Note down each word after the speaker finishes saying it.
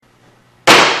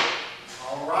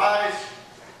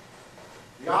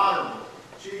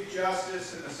Chief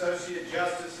Justice and Associate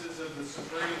Justices of the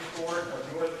Supreme Court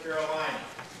of North Carolina.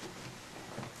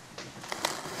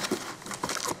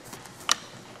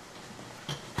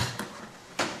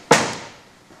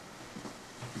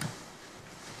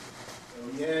 Oh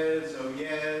yes, oh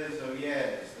yes, oh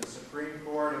yes. The Supreme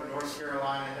Court of North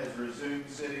Carolina has resumed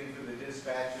sitting for the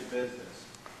dispatch of business.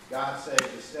 God save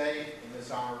the state and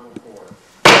this honorable court.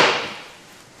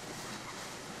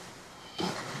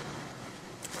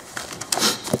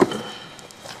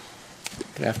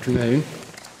 Good afternoon.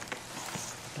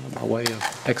 By way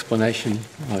of explanation,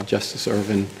 Justice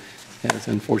Irvin has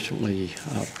unfortunately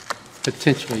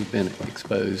potentially been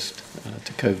exposed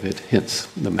to COVID, hence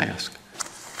the mask.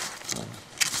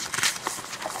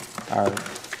 Our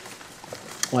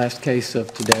last case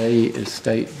of today is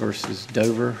State versus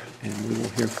Dover, and we will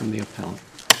hear from the appellant.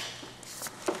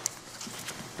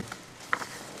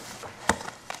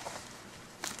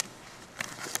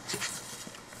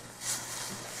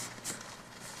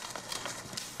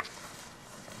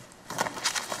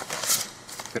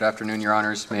 Good afternoon, Your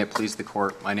Honors. May it please the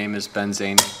Court. My name is Ben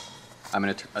Zaney. I'm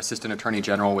an Assistant Attorney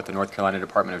General with the North Carolina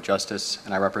Department of Justice,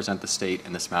 and I represent the state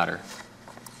in this matter.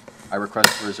 I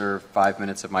request to reserve 5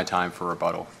 minutes of my time for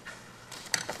rebuttal.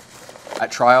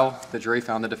 At trial, the jury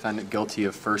found the defendant guilty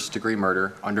of first-degree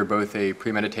murder under both a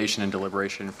premeditation and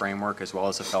deliberation framework as well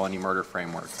as a felony murder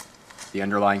framework. The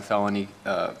underlying felony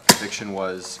conviction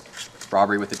was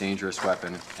robbery with a dangerous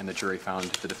weapon, and the jury found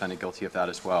the defendant guilty of that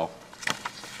as well.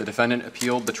 The defendant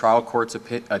appealed the trial court's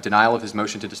denial of his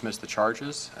motion to dismiss the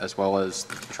charges, as well as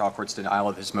the trial court's denial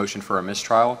of his motion for a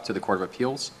mistrial to the Court of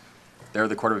Appeals. There,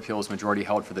 the Court of Appeals majority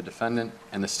held for the defendant,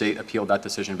 and the state appealed that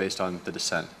decision based on the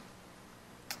dissent.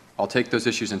 I'll take those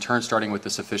issues in turn, starting with the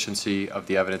sufficiency of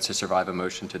the evidence to survive a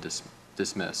motion to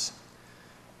dismiss.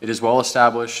 It is well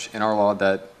established in our law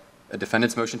that a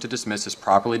defendant's motion to dismiss is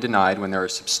properly denied when there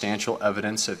is substantial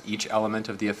evidence of each element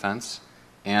of the offense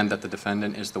and that the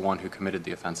defendant is the one who committed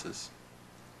the offenses.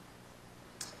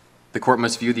 The court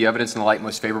must view the evidence in the light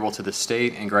most favorable to the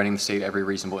state and granting the state every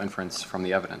reasonable inference from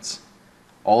the evidence.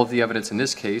 All of the evidence in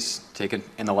this case, taken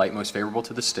in the light most favorable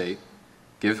to the state,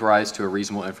 gives rise to a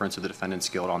reasonable inference of the defendant's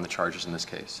guilt on the charges in this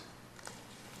case.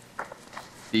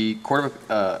 The Court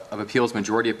of Appeals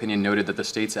majority opinion noted that the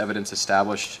state's evidence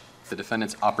established the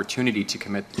defendant's opportunity to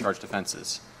commit the charged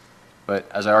offenses.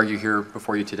 But as I argue here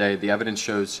before you today, the evidence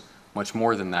shows much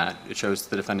more than that. It shows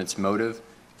the defendant's motive.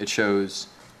 It shows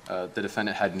the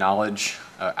defendant had knowledge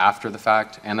after the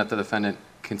fact, and that the defendant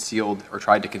concealed or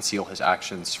tried to conceal his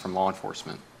actions from law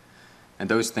enforcement. And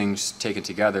those things taken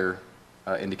together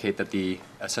indicate that the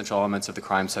essential elements of the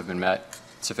crimes have been met,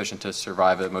 sufficient to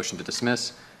survive a motion to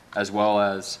dismiss, as well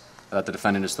as that the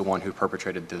defendant is the one who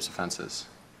perpetrated those offenses.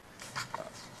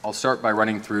 I'll start by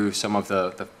running through some of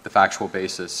the factual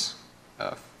basis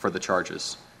for the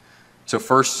charges. So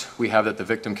first, we have that the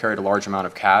victim carried a large amount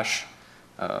of cash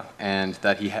and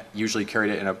that he usually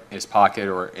carried it in his pocket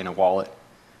or in a wallet.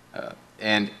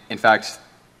 And in fact,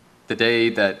 the day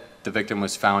that the victim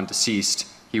was found deceased,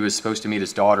 he was supposed to meet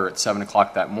his daughter at 7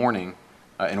 o'clock that morning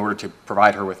in order to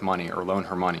provide her with money or loan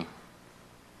her money.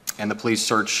 And the police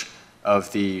search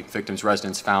of the victim's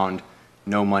residence found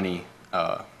no money,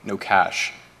 no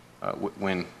cash,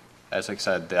 when, as I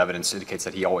said, the evidence indicates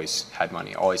that he always had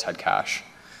money, always had cash.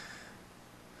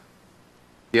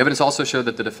 The evidence also showed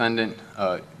that the defendant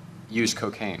used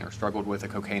cocaine or struggled with a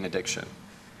cocaine addiction,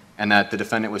 and that the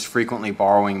defendant was frequently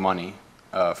borrowing money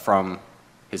from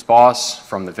his boss,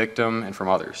 from the victim, and from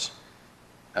others.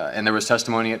 And there was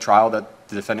testimony at trial that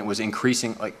the defendant was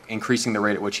increasing the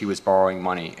rate at which he was borrowing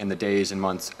money in the days and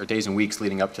months or days and weeks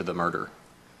leading up to the murder.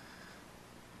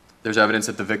 There's evidence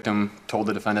that the victim told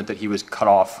the defendant that he was cut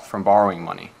off from borrowing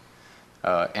money,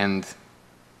 and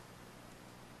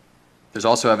there's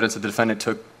also evidence that the defendant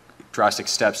took drastic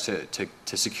steps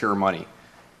to secure money.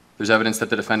 There's evidence that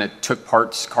the defendant took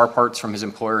car parts from his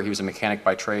employer. He was a mechanic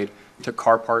by trade. Took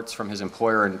car parts from his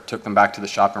employer and took them back to the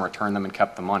shop and returned them and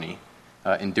kept the money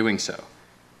in doing so.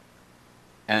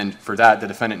 And for that, the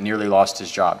defendant nearly lost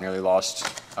his job, nearly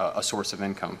lost a source of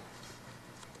income.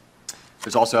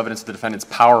 There's also evidence that the defendant's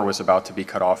power was about to be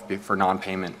cut off for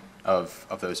non-payment of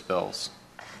those bills.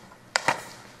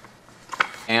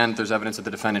 And there's evidence that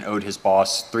the defendant owed his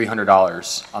boss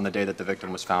 $300 on the day that the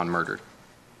victim was found murdered.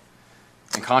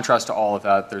 In contrast to all of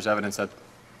that, there's evidence that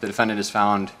the defendant is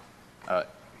found,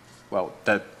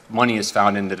 that money is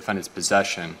found in the defendant's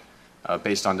possession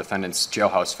based on defendant's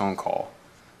jailhouse phone call.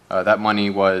 That money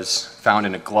was found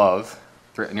in a glove,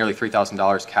 nearly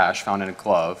 $3,000 cash found in a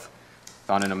glove.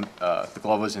 The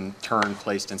glove was in turn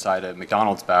placed inside a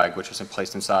McDonald's bag, which was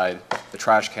placed inside the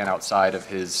trash can outside of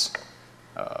his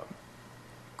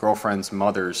girlfriend's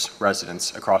mother's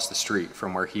residence across the street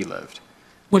from where he lived.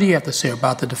 What do you have to say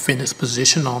about the defendant's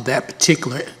position on that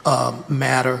particular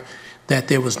matter, that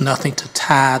there was nothing to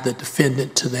tie the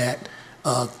defendant to that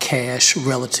cash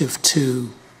relative to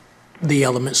the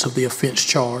elements of the offense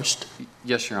charged?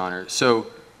 Yes, Your Honor. So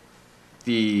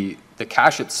the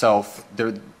cash itself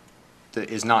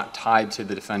is not tied to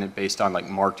the defendant based on like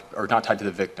marked, or not tied to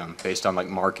the victim based on like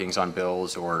markings on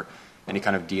bills or any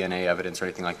kind of DNA evidence or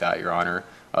anything like that, Your Honor.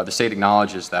 The state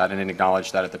acknowledges that, and it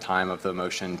acknowledged that at the time of the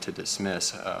motion to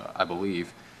dismiss, I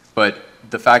believe. But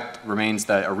the fact remains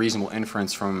that a reasonable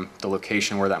inference from the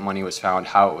location where that money was found,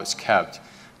 how it was kept,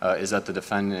 is that the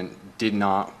defendant did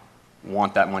not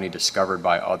want that money discovered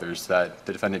by others, that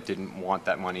the defendant didn't want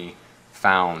that money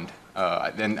found.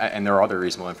 And there are other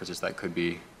reasonable inferences that could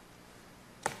be.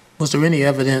 Was there any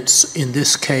evidence in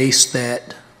this case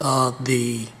that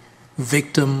the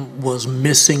victim was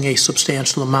missing a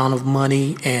substantial amount of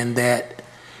money, and that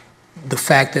the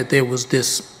fact that there was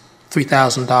this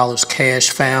 $3,000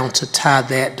 cash found to tie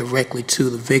that directly to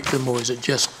the victim, or is it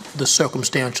just the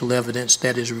circumstantial evidence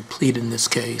that is replete in this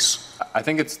case? I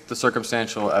think it's the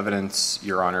circumstantial evidence,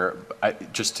 Your Honor.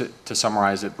 Just to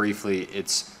summarize it briefly,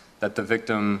 it's that the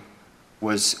victim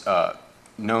was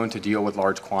known to deal with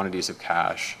large quantities of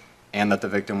cash, and that the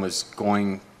victim was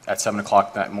going, at 7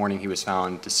 o'clock that morning he was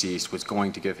found deceased, was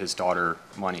going to give his daughter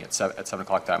money at 7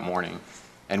 o'clock that morning.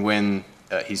 And when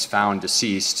he's found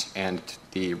deceased and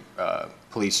the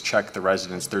police check the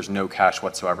residence, there's no cash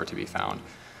whatsoever to be found.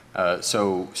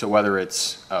 So whether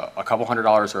it's a couple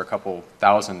 $100s or a couple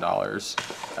 $1,000s,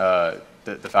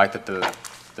 the fact that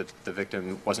the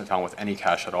victim wasn't found with any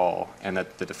cash at all, and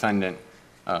that the defendant,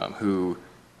 who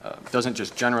doesn't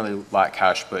just generally lack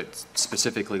cash but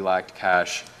specifically lacked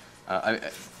cash,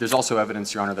 there's also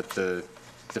evidence, Your Honor, that the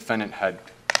defendant had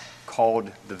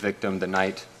called the victim the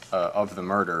night of the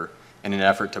murder in an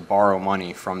effort to borrow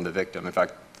money from the victim. In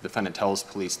fact, the defendant tells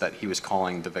police that he was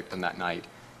calling the victim that night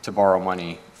to borrow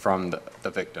money from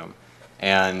the victim.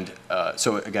 And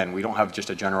so again, we don't have just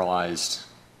a generalized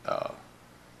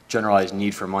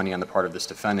need for money on the part of this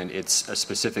defendant. It's a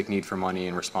specific need for money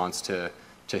in response to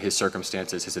his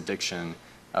circumstances, his addiction,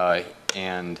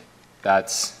 and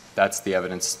that's the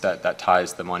evidence that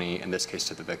ties the money, in this case,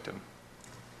 to the victim.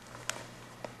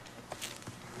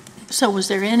 So was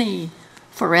there any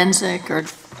forensic or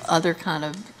other kind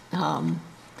of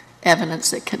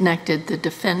evidence that connected the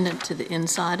defendant to the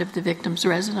inside of the victim's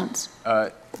residence?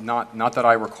 Not that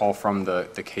I recall from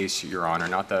the case, Your Honor.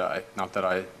 Not that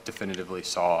I definitively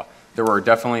saw. There were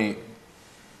definitely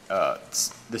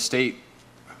the state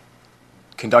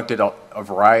conducted a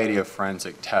variety of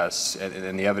forensic tests,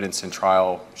 and the evidence in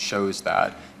trial shows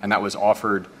that, and that was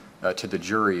offered to the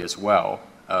jury as well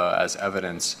as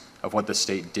evidence of what the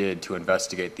state did to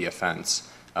investigate the offense.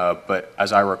 But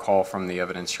as I recall from the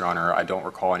evidence, Your Honor, I don't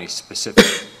recall any specific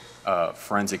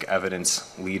forensic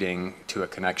evidence leading to a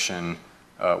connection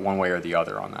one way or the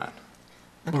other on that.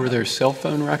 Were there cell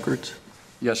phone records?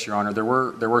 Yes, Your Honor. There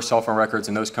were cell phone records,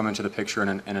 and those come into the picture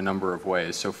in a number of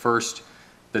ways. So first,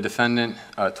 the defendant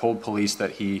told police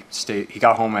that he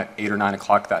got home at 8 or 9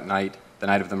 o'clock that night, the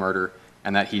night of the murder,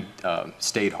 and that he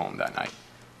stayed home that night.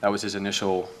 That was his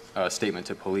initial statement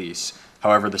to police.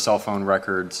 However, the cell phone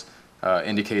records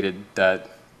indicated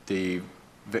that the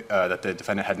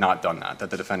defendant had not done that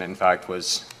the defendant, in fact,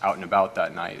 was out and about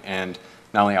that night, and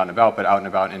not only out and about, but out and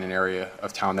about in an area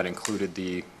of town that included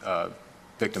the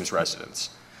victim's residence.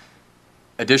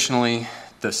 Additionally,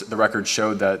 the record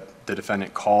showed that the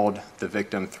defendant called the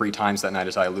victim 3 times that night,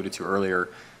 as I alluded to earlier,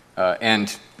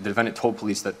 and the defendant told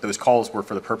police that those calls were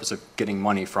for the purpose of getting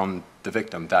money from the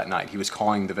victim that night. He was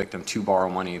calling the victim to borrow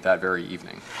money that very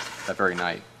evening, that very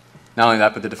night. Not only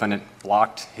that, but the defendant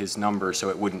blocked his number so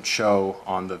it wouldn't show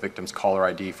on the victim's caller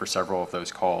ID for several of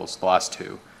those calls, the last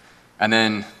 2. And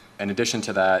then, in addition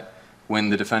to that, when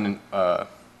the defendant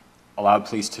allowed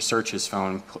police to search his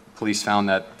phone, police found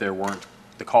that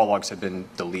the call logs had been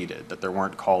deleted, that there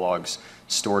weren't call logs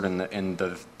stored in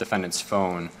the defendant's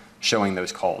phone showing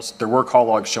those calls. There were call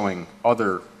logs showing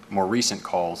other more recent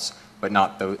calls, but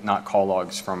not call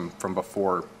logs from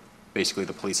before basically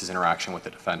the police's interaction with the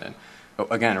defendant.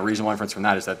 But again, a reasonable inference from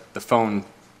that is that the phone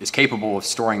is capable of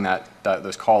storing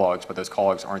those call logs, but those call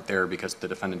logs aren't there because the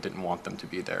defendant didn't want them to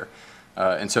be there.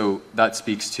 And so that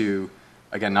speaks to,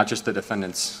 again, not just the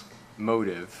defendant's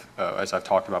motive, as I've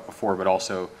talked about before, but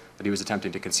also that he was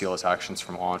attempting to conceal his actions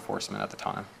from law enforcement at the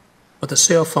time. But the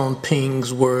cell phone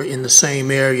pings were in the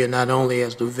same area, not only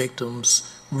as the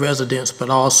victim's residence, but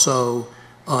also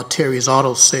Terry's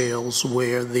Auto Sales,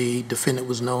 where the defendant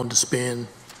was known to spend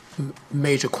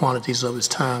major quantities of his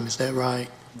time. Is that right?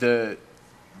 The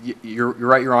You're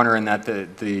right, Your Honor, in that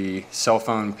the cell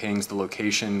phone pings, the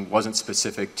location wasn't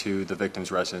specific to the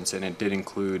victim's residence, and it did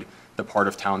include the part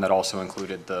of town that also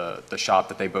included the shop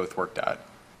that they both worked at.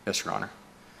 Yes, Your Honor.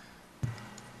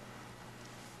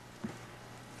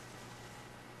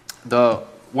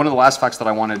 One of the last facts that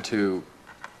I wanted to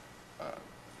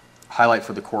highlight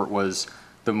for the court was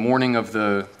the morning of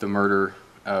the murder,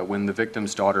 when the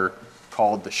victim's daughter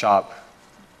called the shop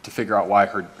to figure out why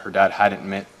her dad hadn't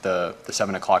met the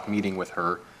 7 o'clock meeting with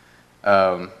her.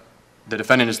 The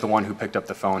defendant is the one who picked up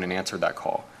the phone and answered that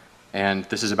call. And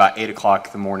this is about 8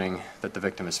 o'clock the morning that the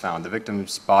victim is found. The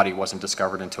victim's body wasn't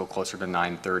discovered until closer to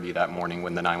 9:30 that morning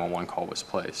when the 911 call was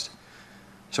placed.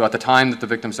 So at the time that the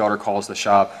victim's daughter calls the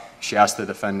shop, she asks the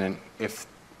defendant if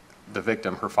the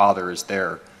victim, her father, is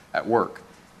there at work.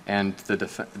 And the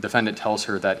defendant tells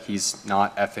her that he's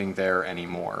not effing there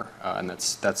anymore. And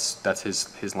that's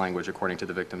his language according to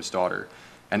the victim's daughter.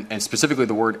 And specifically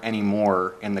the word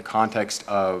anymore in the context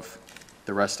of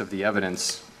the rest of the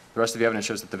evidence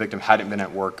shows that the victim hadn't been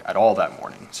at work at all that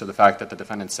morning. So the fact that the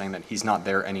defendant's saying that he's not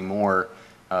there anymore,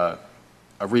 a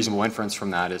reasonable inference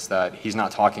from that is that he's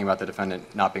not talking about the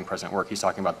defendant not being present at work. He's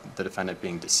talking about the defendant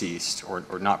being deceased or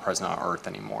not present on earth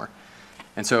anymore.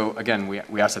 And so, again,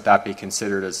 we ask that that be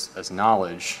considered as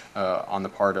knowledge on the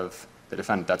part of the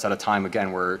defendant. That's at a time,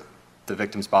 again, where the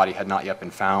victim's body had not yet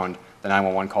been found, the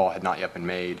 911 call had not yet been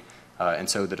made, and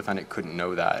so the defendant couldn't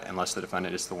know that unless the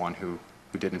defendant is the one who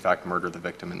did, in fact, murder the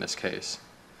victim in this case.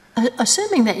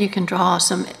 Assuming that you can draw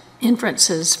some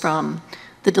inferences from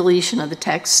the deletion of the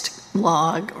text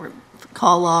log or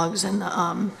call logs and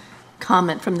the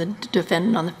comment from the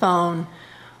defendant on the phone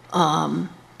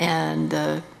and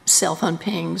the cell phone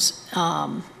pings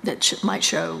that might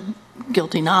show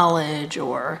guilty knowledge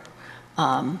or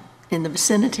in the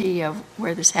vicinity of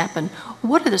where this happened,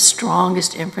 what are the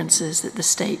strongest inferences that the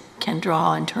state can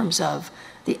draw in terms of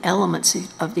the elements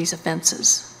of these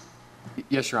offenses?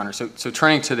 Yes, Your Honor. So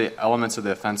turning to the elements of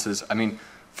the offenses, I mean,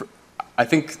 I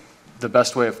think the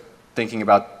best way of thinking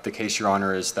about the case, Your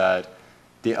Honor, is that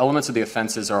the elements of the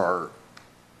offenses are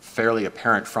fairly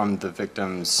apparent from the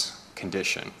victim's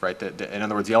condition, right? In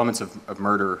other words, the elements of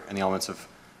murder and the elements of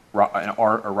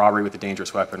robbery with a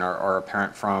dangerous weapon are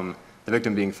apparent from the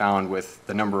victim being found with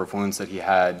the number of wounds that he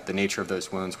had, the nature of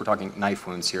those wounds. We're talking knife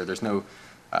wounds here.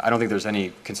 I don't think there's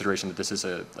any consideration that this is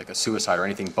like a suicide or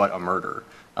anything but a murder,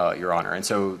 Your Honor. And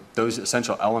so those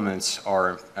essential elements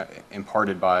are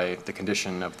imparted by the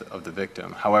condition of the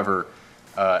victim. However,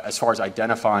 as far as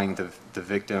identifying the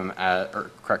victim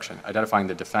identifying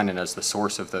the defendant as the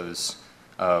source of those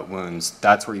wounds,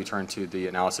 that's where you turn to the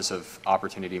analysis of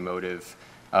opportunity, motive,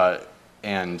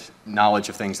 and knowledge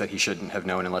of things that he shouldn't have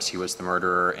known unless he was the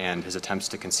murderer, and his attempts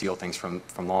to conceal things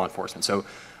from law enforcement. So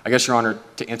I guess, Your Honor,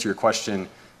 to answer your question,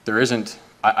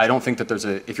 I don't think that there's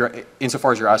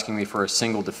insofar as you're asking me for a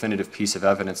single definitive piece of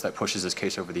evidence that pushes this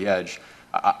case over the edge,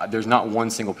 there's not one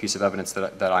single piece of evidence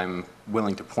that I'm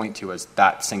willing to point to as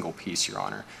that single piece, Your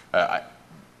Honor.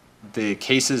 The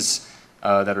cases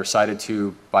that are cited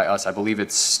to by us, I believe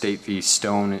it's State v.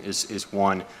 Stone is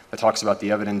one that talks about the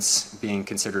evidence being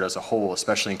considered as a whole,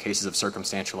 especially in cases of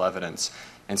circumstantial evidence.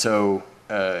 And so,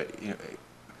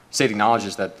 State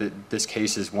acknowledges that this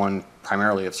case is one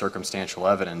primarily of circumstantial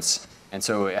evidence, and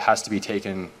so it has to be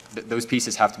taken, those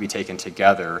pieces have to be taken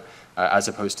together as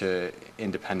opposed to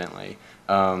independently.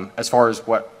 As far as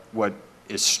what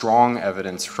is strong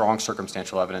evidence, strong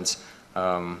circumstantial evidence,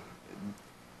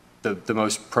 the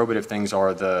most probative things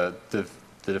are the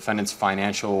defendant's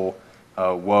financial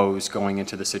woes going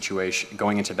into the situation,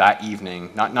 going into that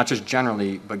evening, not just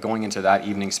generally, but going into that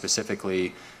evening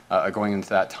specifically, going into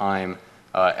that time,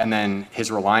 and then his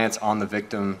reliance on the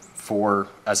victim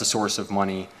as a source of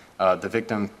money, the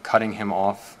victim cutting him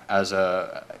off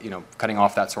cutting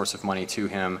off that source of money to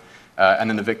him, and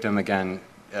then the victim again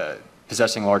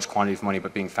possessing large quantities of money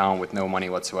but being found with no money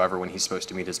whatsoever when he's supposed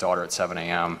to meet his daughter at 7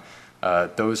 a.m.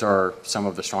 Those are some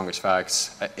of the strongest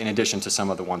facts, in addition to some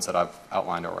of the ones that I've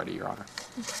outlined already, Your Honor.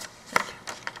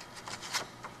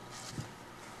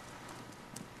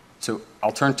 So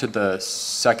I'll turn to the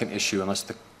second issue, unless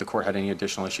the court had any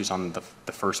additional issues on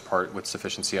the first part with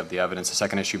sufficiency of the evidence. The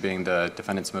second issue being the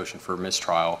defendant's motion for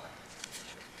mistrial.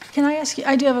 Can I ask you,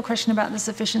 I do have a question about the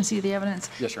sufficiency of the evidence.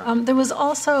 Yes, Your Honor. There was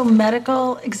also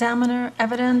medical examiner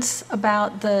evidence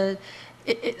about the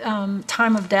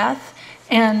time of death,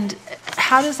 and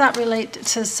how does that relate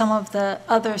to some of the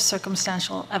other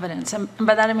circumstantial evidence? And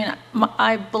by that I mean,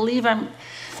 I believe and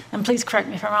please correct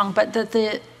me if I'm wrong, but that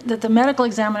the medical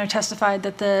examiner testified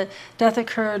that the death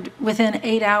occurred within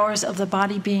 8 hours of the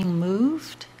body being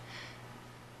moved.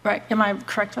 Right, am I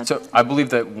correct about that? So I believe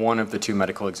that one of the two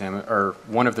medical experts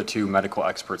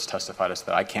testified as to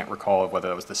that. I can't recall whether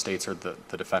that was the states or the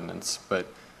defendants, but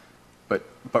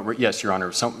yes, Your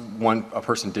Honor,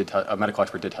 a medical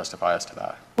expert did testify as to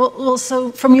that. Well,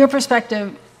 so from your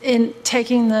perspective, in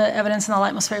taking the evidence in the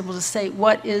light most favorable to the state,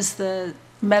 what is the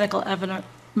medical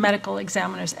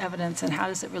examiner's evidence, and how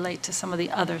does it relate to some of the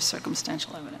other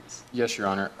circumstantial evidence? Yes, Your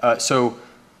Honor. So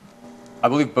I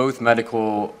believe both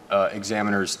medical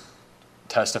examiners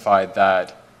testified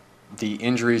that the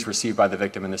injuries received by the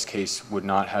victim in this case would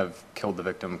not have killed the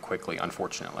victim quickly,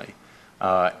 unfortunately.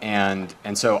 And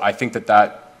so I think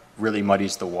that really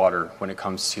muddies the water when it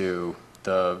comes to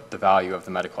the value of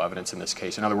the medical evidence in this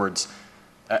case. In other words,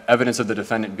 evidence of the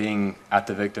defendant being at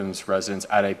the victim's residence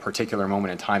at a particular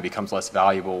moment in time becomes less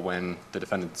valuable when the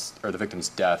victim's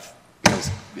death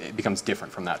becomes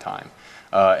different from that time.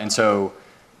 And so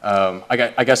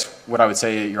I guess what I would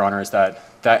say, Your Honor, is that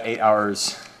 8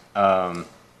 hours, in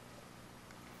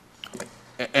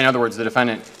other words, the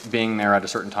defendant being there at a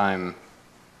certain time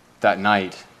that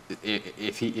night,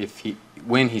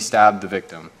 when he stabbed the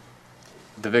victim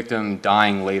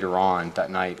dying later on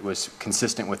that night was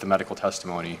consistent with the medical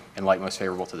testimony in light most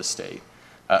favorable to the state.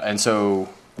 And so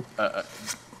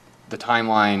the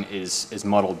timeline is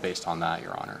muddled based on that,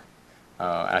 Your Honor.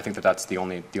 And I think that's the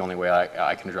only way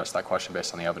I can address that question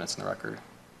based on the evidence in the record.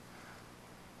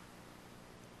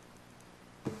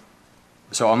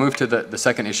 So I'll move to the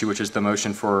second issue, which is the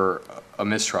motion for a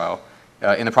mistrial.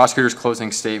 In the prosecutor's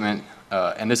closing statement,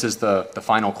 and this was the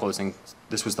final closing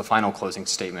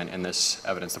statement in this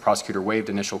evidence. The prosecutor waived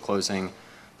initial closing,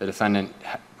 the defendant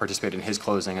participated in his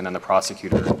closing, and then the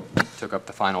prosecutor took up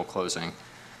the final closing.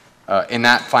 In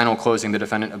that final closing, the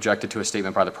defendant objected to a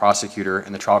statement by the prosecutor,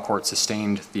 and the trial court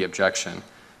sustained the objection.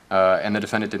 And the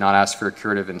defendant did not ask for a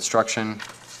curative instruction.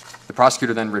 The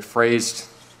prosecutor then rephrased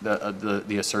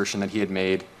the assertion that he had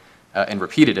made and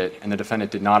repeated it, and the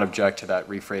defendant did not object to that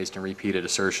rephrased and repeated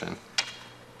assertion.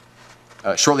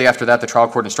 Shortly after that, the trial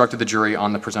court instructed the jury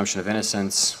on the presumption of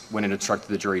innocence when it instructed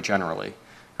the jury generally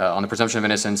on the presumption of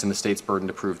innocence and the state's burden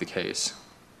to prove the case.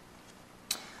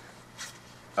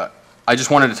 I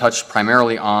just wanted to touch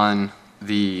primarily on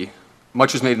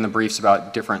much was made in the briefs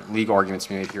about different legal arguments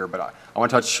made here, but I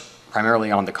want to touch primarily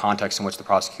on the context in which the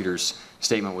prosecutor's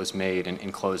statement was made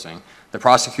in closing. The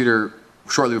prosecutor,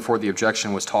 shortly before the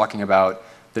objection, was talking about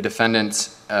the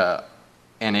defendant's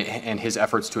and his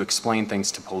efforts to explain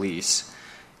things to police,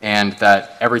 and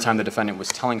that every time the defendant was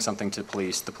telling something to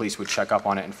police, the police would check up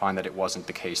on it and find that it wasn't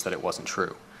the case, that it wasn't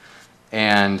true.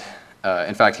 And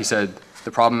in fact, he said,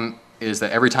 the problem is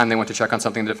that every time they went to check on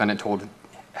something the defendant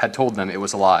had told them, it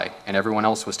was a lie, and everyone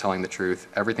else was telling the truth.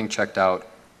 Everything checked out,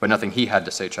 but nothing he had to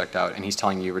say checked out, and he's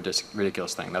telling you a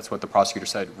ridiculous thing. That's what the prosecutor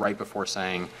said right before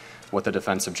saying what the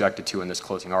defense objected to in this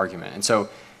closing argument. And so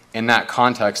in that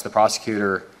context, the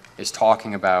prosecutor is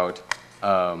talking about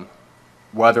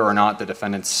whether or not the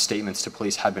defendant's statements to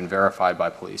police had been verified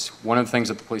by police. One of the things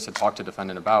that the police had talked to the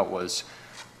defendant about was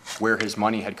where his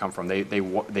money had come from. They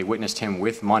witnessed him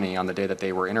with money on the day that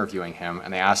they were interviewing him,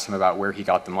 and they asked him about where he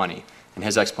got the money. And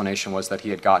his explanation was that he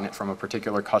had gotten it from a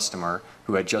particular customer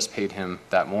who had just paid him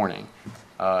that morning.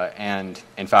 And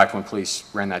in fact, when police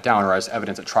ran that down, or as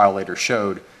evidence at trial later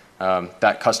showed,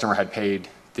 that customer had paid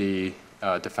the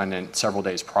defendant several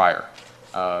days prior,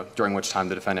 during which time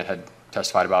the defendant had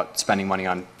testified about spending money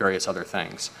on various other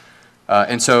things.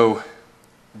 And so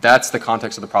that's the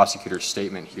context of the prosecutor's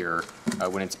statement here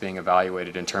when it's being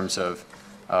evaluated in terms of,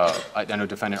 I know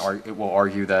defendant will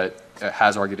argue that,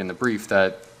 has argued in the brief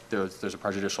that there's a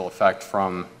prejudicial effect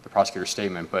from the prosecutor's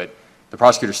statement, but the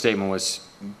prosecutor's statement was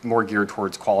more geared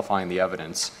towards qualifying the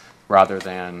evidence rather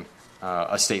than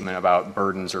a statement about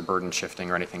burdens or burden shifting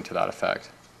or anything to that effect.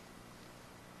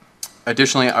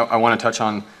 Additionally, I want to touch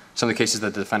on some of the cases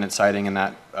that the defendant citing in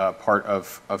that part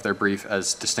of their brief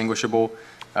as distinguishable.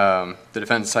 The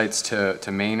defendant cites to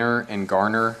Maynor and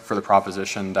Garner for the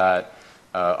proposition that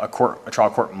a trial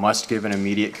court must give an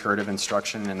immediate curative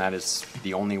instruction, and that is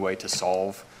the only way to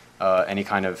solve any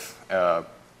kind of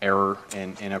error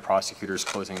in a prosecutor's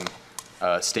closing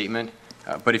statement.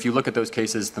 But if you look at those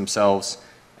cases themselves,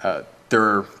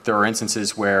 there are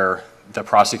instances where the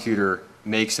prosecutor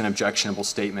makes an objectionable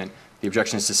statement, the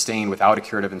objection is sustained without a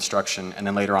curative instruction, and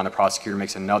then later on the prosecutor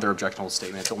makes another objectionable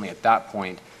statement. It's only at that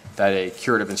point that a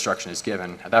curative instruction is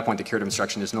given. At that point, the curative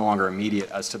instruction is no longer immediate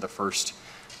as to the first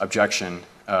objection,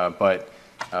 but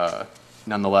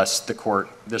nonetheless,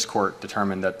 this court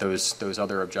determined that those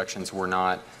other objections were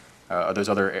not, those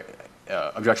other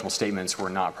objectionable statements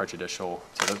were not prejudicial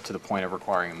to the point of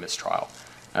requiring a mistrial.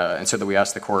 And so that we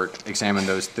asked the court examine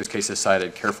those cases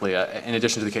cited carefully, in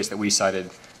addition to the case that we cited,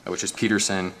 which is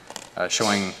Peterson,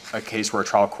 showing a case where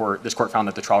this court found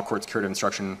that the trial court's curative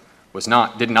instruction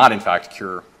did not in fact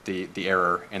cure the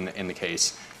error in the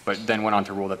case, but then went on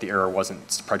to rule that the error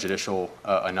wasn't prejudicial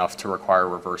enough to require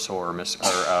reversal or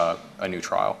a new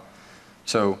trial.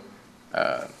 So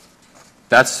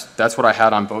that's what I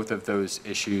had on both of those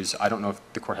issues. I don't know if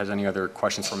the court has any other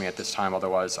questions for me at this time.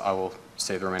 Otherwise, I will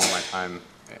save the remaining of my time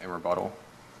in rebuttal.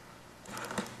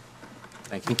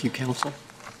 Thank you. Thank you, counsel.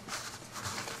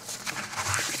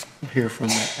 We'll hear from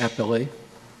the appellee.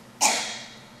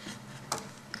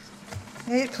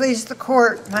 May it please the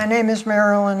court, my name is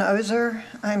Marilyn Ozer.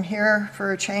 I'm here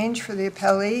for a change for the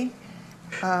appellee,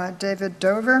 David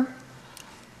Dover.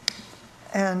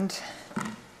 And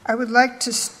I would like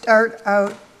to start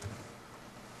out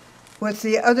with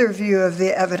the other view of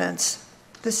the evidence.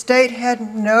 The state had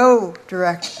no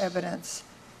direct evidence.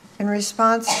 In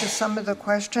response to some of the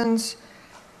questions,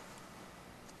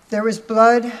 there was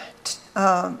blood,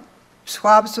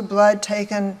 swabs of blood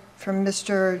taken from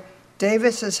Mr.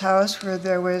 Davis's house, where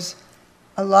there was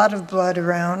a lot of blood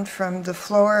around from the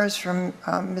floors, from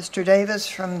Mr. Davis,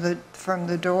 from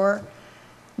the door.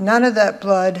 None of that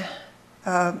blood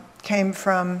came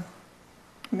from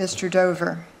Mr.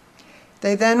 Dover.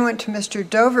 They then went to Mr.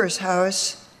 Dover's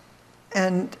house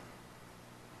and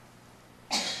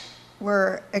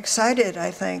were excited, I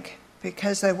think,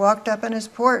 because they walked up on his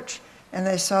porch and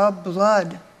they saw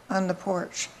blood on the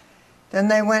porch. Then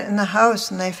they went in the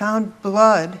house and they found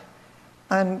blood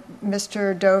on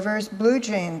Mr. Dover's blue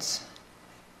jeans.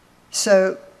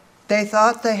 So they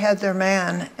thought they had their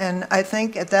man, and I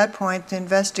think at that point the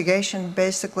investigation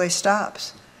basically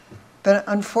stops. But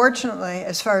unfortunately,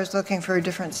 as far as looking for a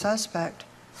different suspect,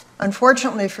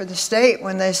 unfortunately for the state,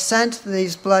 when they sent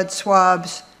these blood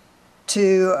swabs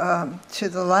to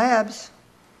the labs,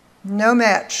 no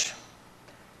match.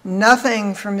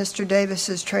 Nothing from Mr.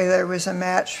 Davis's trailer was a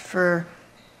match for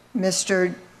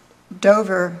Mr.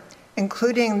 Dover,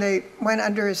 including they went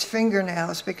under his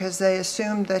fingernails because they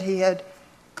assumed that he had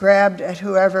grabbed at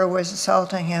whoever was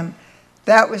assaulting him.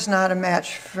 That was not a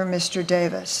match for Mr.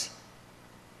 Davis.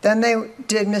 Then they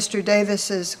did Mr.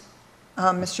 Davis's,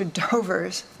 Mr.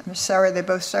 Dover's, I'm sorry, they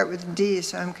both start with D,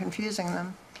 so I'm confusing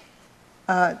them.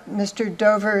 Mr.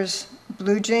 Dover's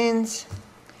blue jeans,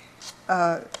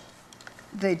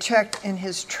 they checked in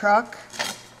his truck.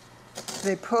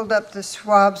 They pulled up the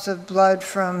swabs of blood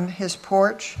from his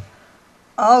porch.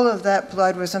 All of that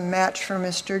blood was a match for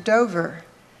Mr. Dover.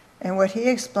 And what he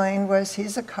explained was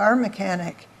he's a car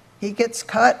mechanic. He gets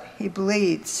cut, he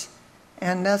bleeds.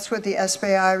 And that's what the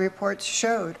SBI reports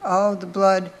showed. All of the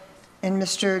blood in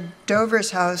Mr.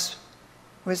 Dover's house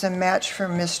was a match for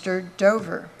Mr.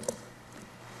 Dover.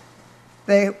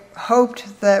 They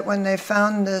hoped that when they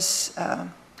found this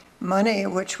money,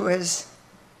 which was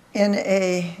in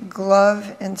a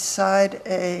glove inside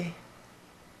a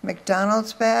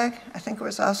McDonald's bag, I think it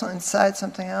was also inside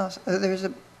something else. There's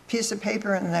a piece of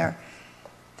paper in there.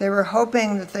 They were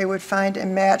hoping that they would find a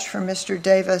match for Mr.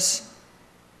 Davis'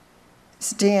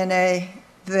 DNA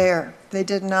there. They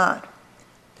did not.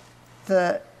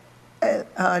 The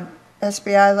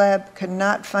SBI lab could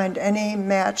not find any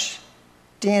match,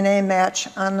 DNA match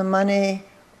on the money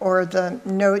or the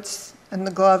notes and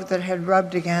the glove that had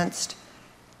rubbed against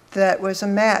that was a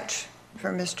match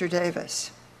for Mr.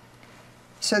 Davis.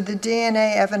 So the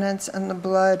DNA evidence and the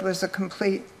blood was a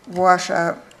complete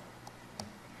washout.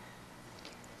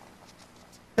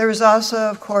 There was also,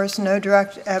 of course, no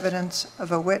direct evidence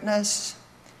of a witness.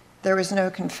 There was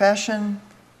no confession.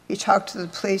 He talked to the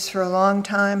police for a long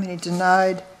time, and he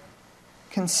denied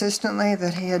consistently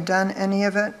that he had done any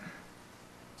of it.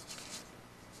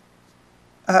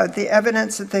 The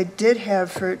evidence that they did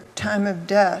have for time of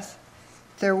death,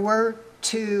 there were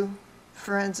 2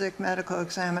 forensic medical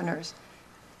examiners.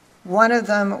 One of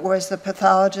them was the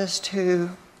pathologist who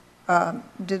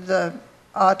did the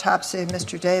autopsy of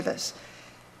Mr. Davis.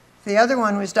 The other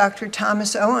one was Dr.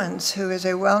 Thomas Owens, who is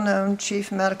a well-known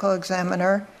chief medical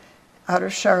examiner out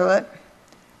of Charlotte,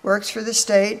 works for the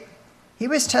state. He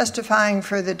was testifying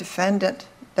for the defendant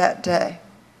that day.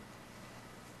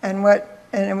 And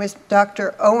it was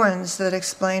Dr. Owens that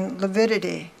explained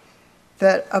lividity,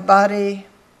 that a body,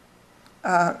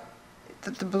 that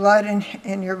the blood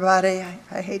in your body,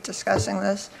 I hate discussing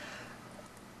this,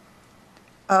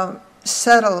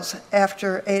 settles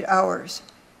after 8 hours.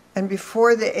 And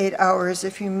before the 8 hours,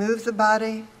 if you move the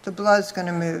body, the blood's going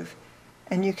to move.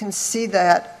 And you can see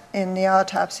that in the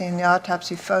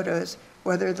autopsy photos,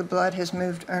 whether the blood has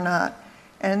moved or not.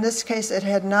 And in this case, it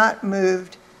had not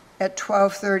moved at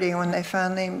 12:30 when they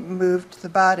finally moved the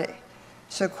body.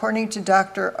 So according to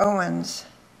Dr. Owens,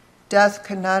 death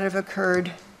could not have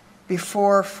occurred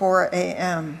before 4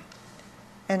 a.m.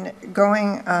 And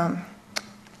going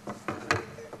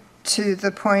to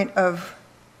the point of,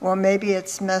 well, maybe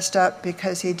it's messed up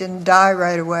because he didn't die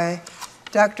right away,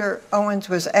 Dr. Owens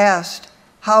was asked,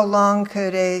 how long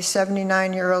could a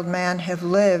 79-year-old man have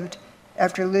lived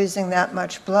after losing that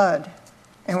much blood?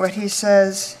 And what he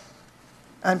says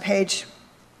on page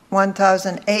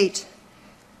 1008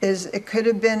 is it could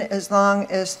have been as long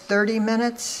as 30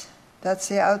 minutes, that's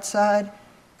the outside,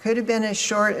 could have been as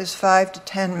short as 5 to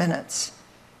 10 minutes.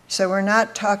 So we're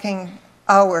not talking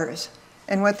hours.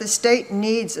 And what the state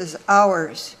needs is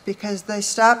hours, because they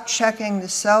stopped checking the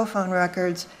cell phone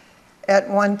records at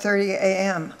 1:30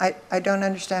 a.m. I don't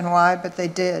understand why, but they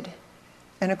did.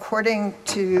 And according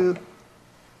to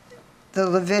the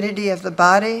lividity of the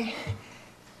body,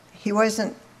 he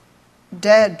wasn't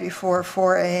dead before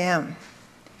 4 a.m.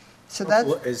 So that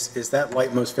is that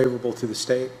light most favorable to the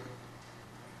state?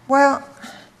 Well,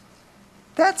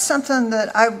 that's something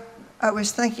that I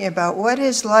was thinking about. What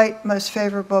is light most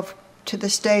favorable to the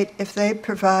state if they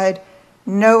provide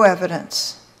no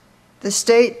evidence? The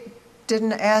state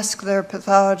didn't ask their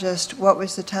pathologist what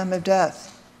was the time of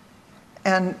death.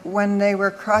 And when they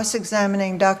were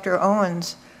cross-examining Dr.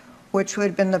 Owens, which would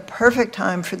have been the perfect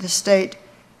time for the state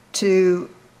to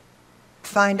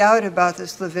find out about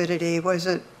this lividity, was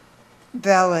it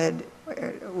valid?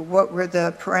 What were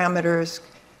the parameters?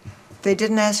 They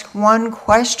didn't ask one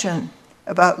question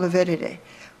about lividity.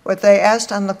 What they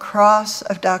asked on the cross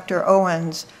of Dr.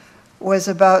 Owens was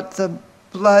about the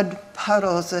blood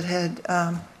puddles that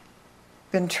had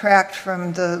been tracked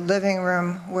from the living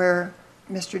room where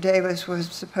Mr. Davis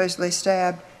was supposedly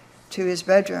stabbed to his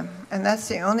bedroom. And that's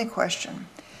the only question.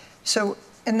 So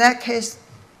in that case,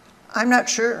 I'm not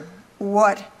sure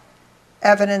what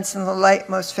evidence in the light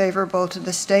most favorable to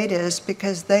the state is,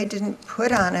 because they didn't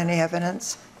put on any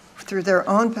evidence through their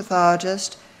own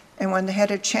pathologist, and when they had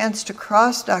a chance to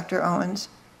cross Dr. Owens,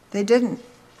 they didn't.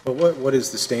 But what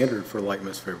is the standard for light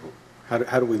most favorable?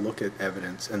 How do we look at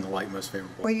evidence in the light most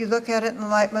favorable? Well, you look at it in the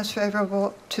light most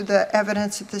favorable to the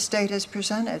evidence that the state has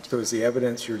presented. So is the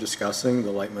evidence you're discussing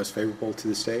the light most favorable to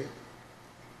the state?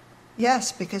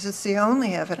 Yes, because it's the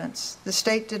only evidence. The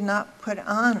state did not put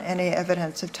on any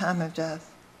evidence of time of death.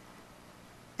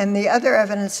 And the other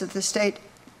evidence that the state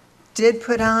did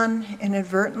put on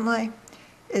inadvertently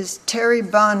is Terry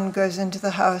Bunn goes into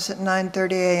the house at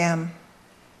 9:30 a.m.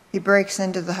 He breaks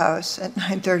into the house at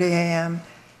 9:30 a.m.,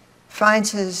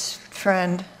 finds his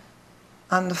friend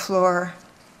on the floor,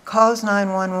 calls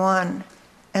 911,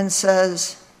 and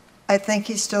says, I think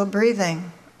he's still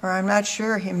breathing, or I'm not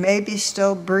sure, he may be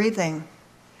still breathing.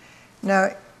 Now,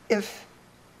 if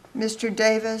Mr.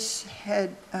 Davis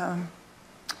had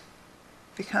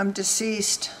become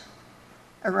deceased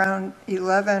around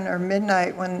 11 or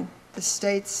midnight when the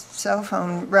state's cell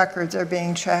phone records are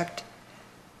being checked,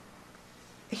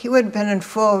 he would have been in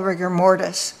full rigor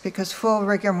mortis, because full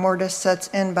rigor mortis sets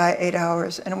in by 8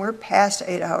 hours, and we're past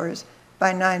 8 hours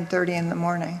by 9:30 in the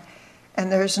morning.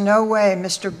 And there's no way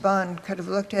Mr. Bunn could have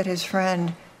looked at his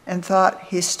friend and thought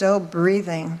he's still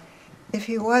breathing if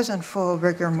he was in full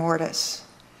rigor mortis.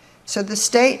 So the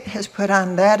state has put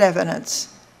on that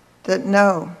evidence that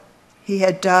no, he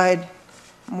had died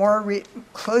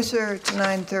closer to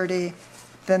 9:30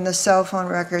 than the cell phone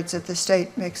records that the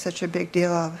state makes such a big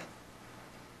deal of.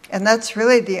 And that's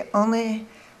really the only,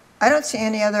 I don't see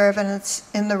any other evidence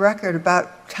in the record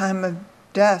about time of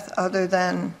death other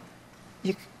than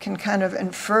you can kind of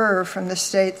infer from the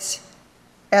state's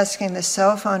asking the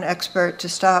cell phone expert to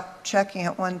stop checking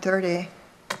at 1:30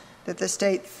 that the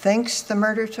state thinks the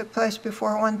murder took place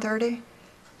before 1:30.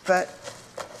 But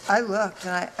I looked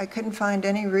and I couldn't find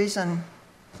any reason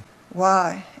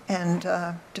why. And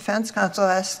defense counsel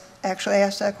actually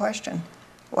asked that question.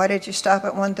 Why did you stop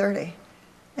at 1:30?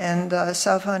 And the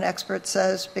cell phone expert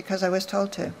says, because I was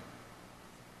told to.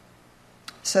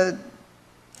 So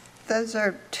those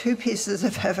are two pieces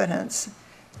of evidence.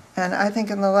 And I think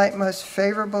in the light most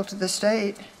favorable to the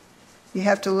state, you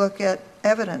have to look at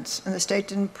evidence. And the state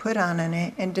didn't put on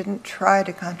any and didn't try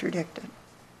to contradict it.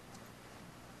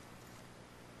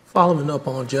 Following up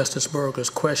on Justice Berger's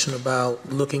question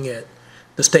about looking at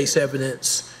the state's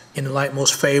evidence in the light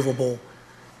most favorable,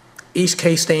 each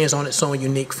case stands on its own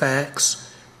unique facts.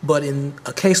 But in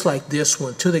a case like this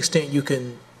one, to the extent you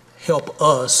can help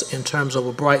us in terms of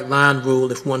a bright line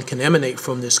rule, if one can emanate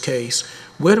from this case,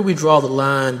 where do we draw the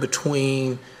line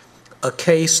between a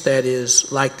case that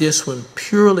is like this one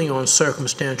purely on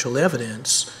circumstantial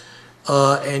evidence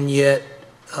and yet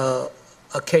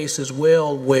a case as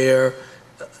well where,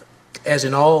 as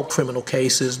in all criminal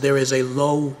cases, there is a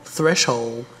low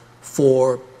threshold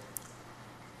for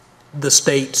the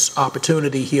state's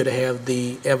opportunity here to have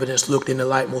the evidence looked in the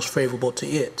light most favorable to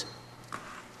it?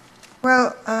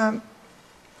 Well,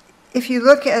 if you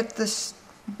look at this,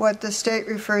 what the state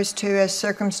refers to as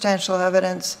circumstantial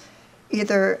evidence,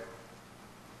 either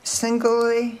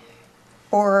singly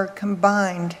or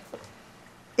combined,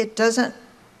 it doesn't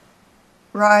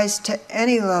rise to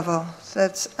any level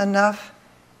that's enough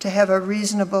to have a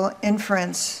reasonable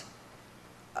inference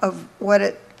of what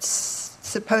it's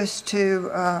supposed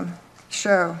to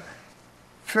show.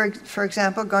 For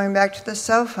example, going back to the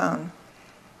cell phone,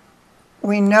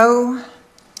 we know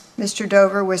Mr.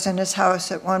 Dover was in his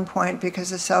house at one point because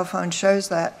the cell phone shows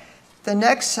that. The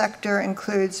next sector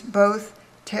includes both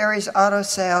Terry's Auto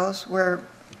Sales, where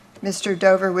Mr.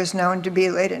 Dover was known to be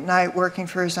late at night working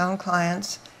for his own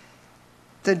clients,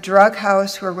 the drug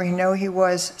house, where we know he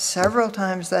was several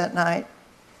times that night,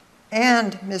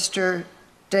 and Mr.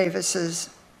 Davis's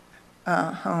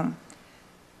home.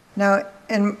 Now,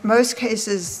 in most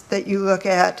cases that you look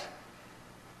at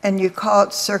and you call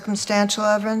it circumstantial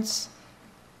evidence,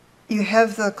 you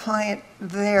have the client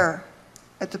there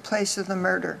at the place of the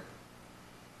murder.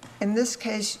 In this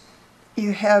case,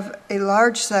 you have a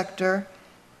large sector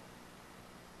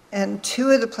and two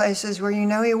of the places where you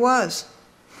know he was.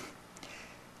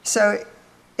 So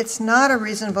it's not a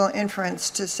reasonable inference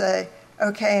to say,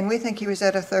 okay, and we think he was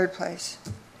at a third place.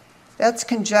 That's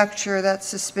conjecture, that's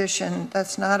suspicion,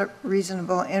 that's not a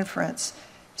reasonable inference.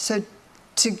 So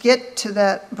to get to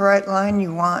that bright line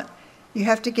you want, you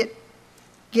have to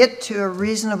get to a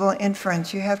reasonable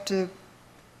inference. You have to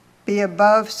be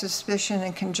above suspicion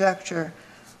and conjecture.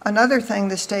 Another thing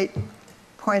the state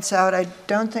points out, I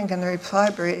don't think in the reply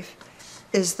brief,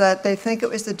 is that they think it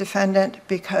was the defendant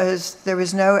because there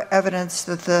was no evidence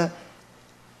that the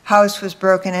house was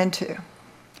broken into.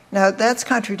 Now, that's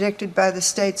contradicted by the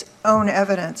state's own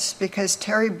evidence, because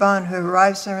Terry Bunn, who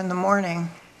arrives there in the morning,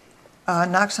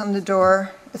 knocks on the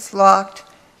door, it's locked,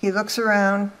 he looks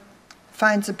around,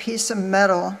 finds a piece of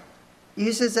metal,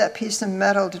 uses that piece of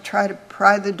metal to try to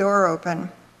pry the door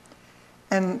open,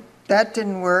 and that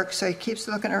didn't work, so he keeps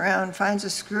looking around, finds a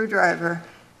screwdriver,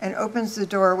 and opens the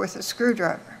door with a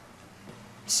screwdriver.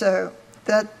 So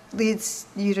that leads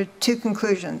you to two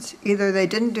conclusions. Either they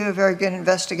didn't do a very good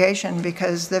investigation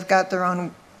because they've got their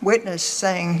own witness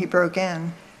saying he broke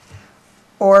in,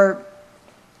 or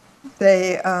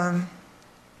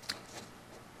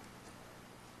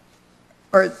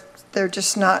or they're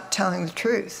just not telling the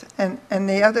truth. And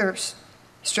the other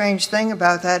strange thing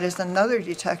about that is another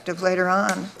detective later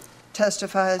on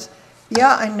testifies,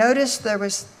 yeah, I noticed there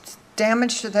was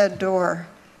damage to that door,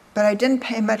 but I didn't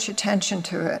pay much attention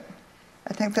to it.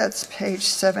 I think that's page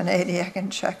 780, I can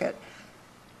check it.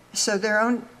 So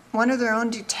one of their own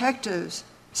detectives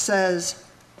says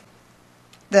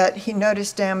that he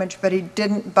noticed damage, but he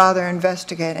didn't bother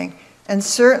investigating. And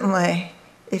certainly,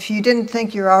 if you didn't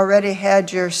think you already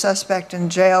had your suspect in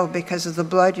jail because of the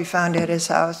blood you found at his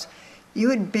house, you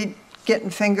would be getting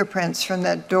fingerprints from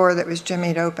that door that was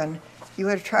jimmied open. You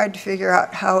would have tried to figure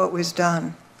out how it was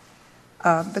done.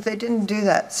 But they didn't do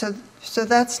that. So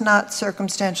that's not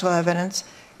circumstantial evidence.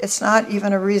 It's not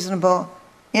even a reasonable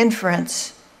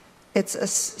inference. It's a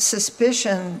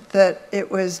suspicion that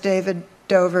it was David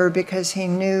Dover because he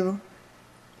knew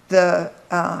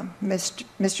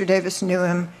Mr. Davis knew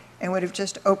him and would have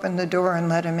just opened the door and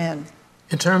let him in.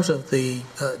 In terms of the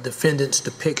defendant's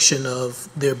depiction of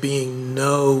there being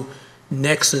no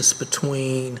nexus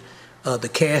between the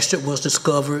cash that was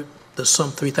discovered, the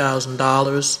sum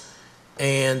 $3,000,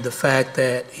 and the fact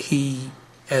that he,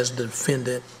 as the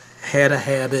defendant, had a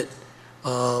habit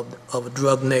of a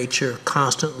drug nature,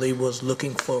 constantly was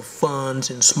looking for funds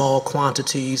in small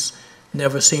quantities,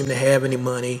 never seemed to have any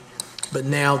money, but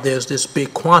now there's this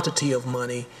big quantity of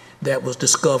money that was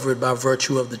discovered by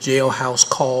virtue of the jailhouse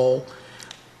call.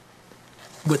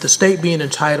 With the state being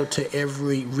entitled to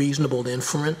every reasonable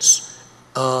inference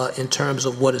in terms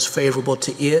of what is favorable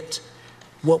to it,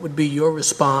 what would be your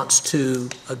response to,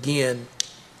 again,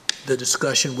 the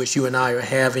discussion which you and I are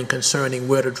having concerning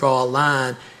where to draw a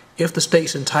line? If the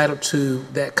state's entitled to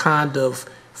that kind of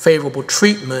favorable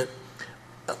treatment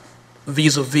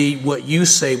vis-a-vis what you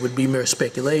say would be mere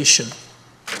speculation?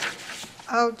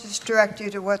 I'll just direct you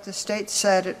to what the state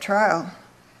said at trial.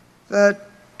 The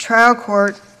trial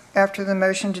court, after the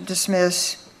motion to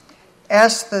dismiss,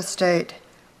 asked the state,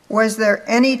 was there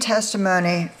any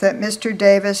testimony that Mr.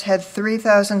 Davis had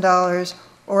 $3,000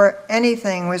 or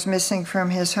anything was missing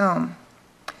from his home?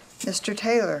 Mr.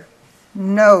 Taylor,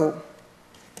 no.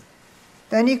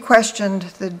 Then he questioned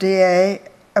the DA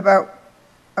about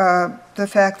the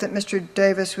fact that Mr.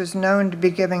 Davis was known to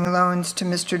be giving loans to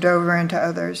Mr. Dover and to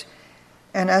others,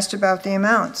 and asked about the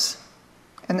amounts.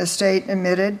 And the state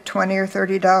admitted $20 or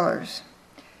 $30.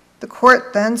 The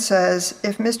court then says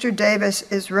if Mr. Davis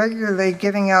is regularly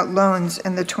giving out loans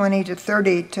in the 20 to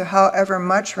 30 to however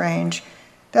much range,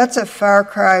 that's a far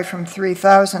cry from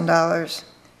 $3,000.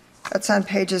 That's on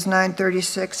pages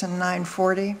 936 and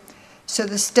 940. So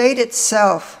the state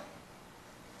itself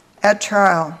at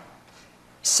trial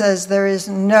says there is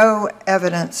no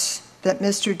evidence that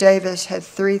Mr. Davis had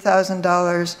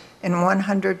 $3,000 in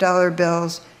 $100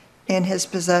 bills in his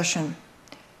possession.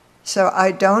 So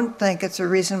I don't think it's a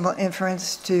reasonable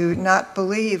inference to not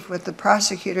believe what the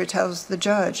prosecutor tells the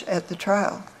judge at the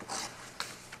trial.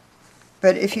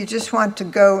 But if you just want to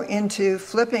go into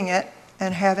flipping it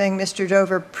and having Mr.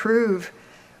 Dover prove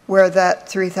where that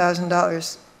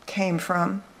 $3,000 came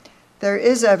from, there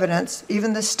is evidence,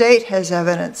 even the state has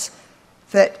evidence,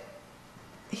 that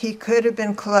he could have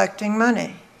been collecting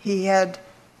money. He had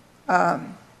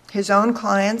his own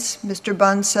clients. Mr.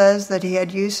 Bunn says that he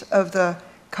had use of the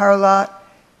car lot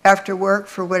after work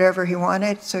for whatever he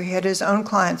wanted, so he had his own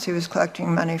clients he was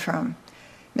collecting money from.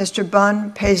 Mr.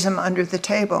 Bunn pays him under the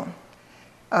table.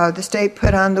 The state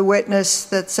put on the witness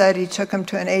that said he took him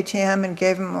to an ATM and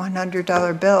gave him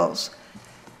 $100 bills.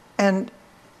 And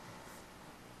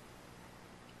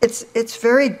it's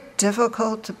very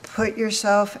difficult to put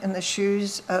yourself in the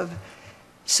shoes of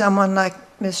someone like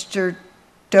Mr.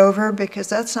 Dover, because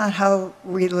that's not how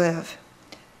we live.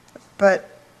 But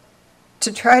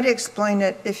to try to explain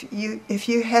it, if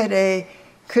you had a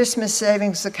Christmas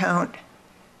savings account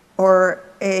or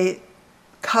a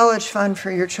college fund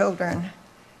for your children,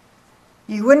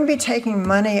 you wouldn't be taking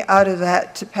money out of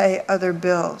that to pay other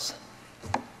bills.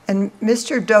 And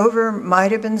Mr. Dover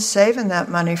might have been saving that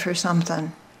money for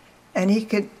something. And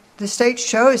the state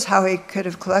shows how he could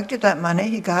have collected that money.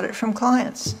 He got it from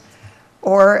clients.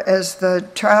 Or as the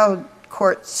trial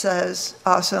court says,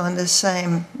 also in this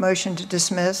same motion to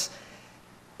dismiss,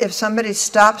 if somebody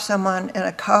stopped someone in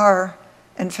a car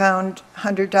and found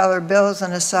 $100 bills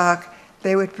in a sock,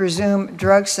 they would presume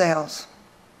drug sales.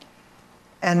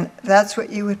 And that's what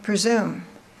you would presume.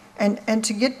 And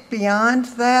to get beyond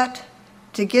that,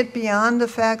 to get beyond the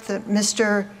fact that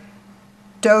Mr.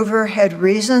 Dover had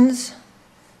reasons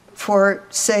for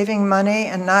saving money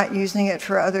and not using it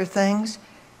for other things,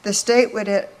 the state would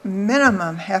at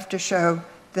minimum have to show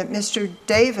that Mr.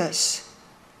 Davis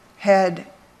had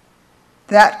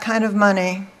that kind of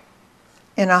money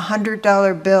in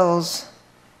 $100 bills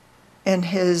in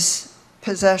his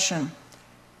possession.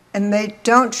 And they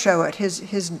don't show it.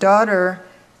 His daughter,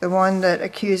 the one that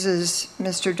accuses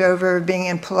Mr. Dover of being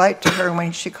impolite to her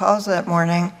when she calls that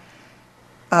morning,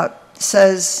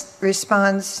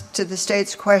 responds to the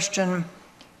state's question,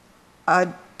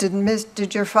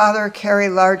 did your father carry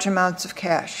large amounts of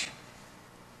cash?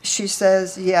 She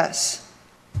says yes.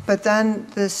 But then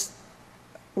this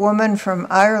woman from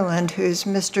Ireland, who's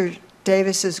Mr.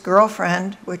 Davis's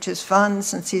girlfriend, which is fun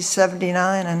since he's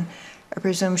 79, and I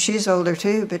presume she's older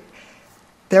too, but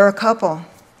they're a couple.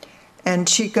 And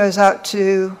she goes out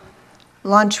to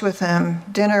lunch with him,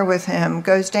 dinner with him,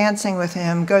 goes dancing with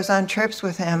him, goes on trips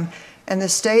with him, and the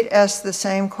state asks the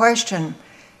same question.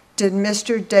 Did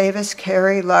Mr. Davis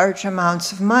carry large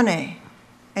amounts of money?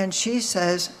 And she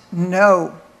says,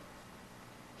 no,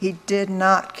 he did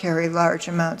not carry large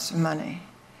amounts of money.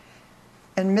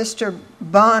 And Mr.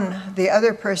 Bunn, the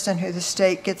other person who the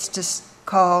state gets to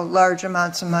call large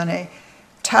amounts of money,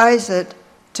 ties it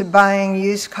to buying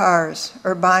used cars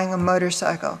or buying a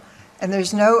motorcycle. And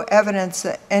there's no evidence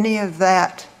that any of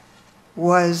that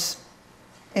was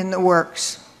in the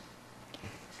works.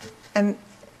 And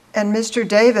Mr.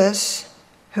 Davis,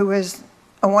 who is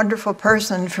a wonderful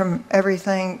person from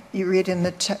everything you read in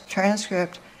the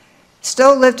transcript,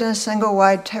 still lived in a single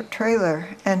wide trailer,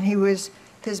 and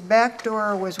his back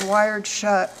door was wired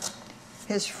shut.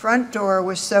 His front door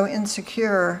was so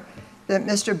insecure that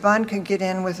Mr. Bunn could get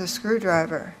in with a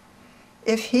screwdriver.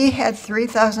 If he had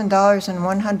 $3,000 in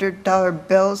 $100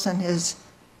 bills in his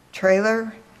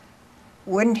trailer,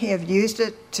 wouldn't he have used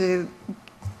it to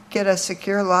get a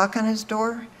secure lock on his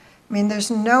door? I mean,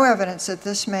 there's no evidence that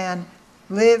this man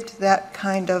lived that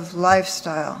kind of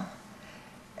lifestyle.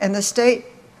 And the state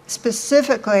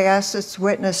specifically asked its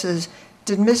witnesses,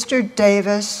 did Mr.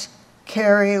 Davis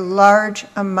carry large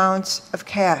amounts of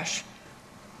cash?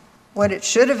 What it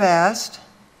should have asked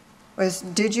was,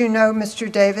 did you know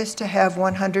Mr. Davis to have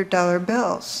 $100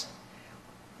 bills?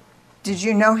 Did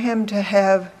you know him to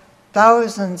have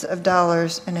thousands of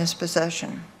dollars in his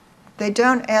possession? They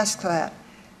don't ask that.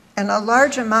 And a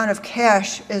large amount of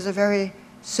cash is a very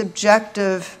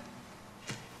subjective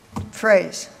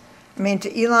phrase. I mean,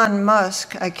 to Elon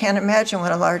Musk, I can't imagine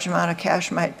what a large amount of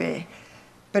cash might be.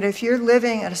 But if you're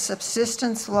living a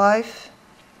subsistence life,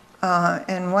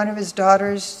 and one of his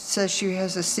daughters says she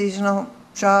has a seasonal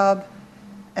job,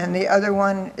 and the other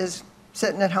one is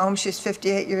sitting at home, she's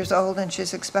 58 years old, and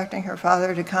she's expecting her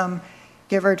father to come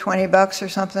give her $20 or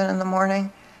something in the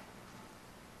morning,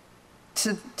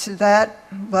 to that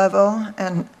level,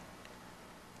 and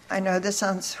I know this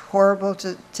sounds horrible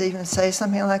to even say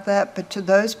something like that, but to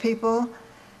those people,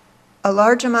 a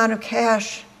large amount of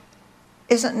cash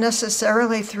isn't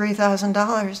necessarily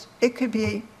 $3,000. It could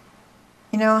be,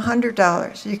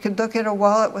 $100. You could look at a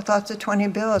wallet with lots of 20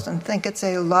 bills and think it's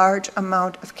a large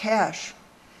amount of cash.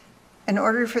 In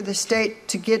order for the state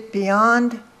to get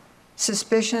beyond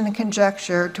suspicion and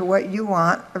conjecture to what you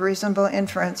want, a reasonable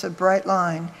inference, a bright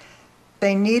line,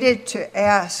 they needed to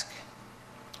ask,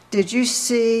 did you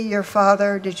see your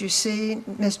father, did you see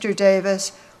Mr.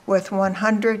 Davis with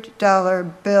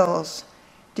 $100 bills?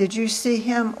 Did you see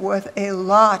him with a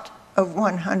lot of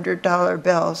 $100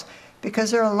 bills? Because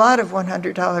there are a lot of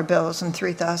 $100 bills and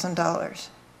 $3,000.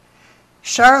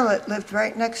 Charlotte lived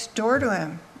right next door to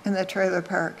him in the trailer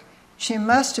park. She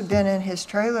must have been in his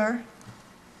trailer.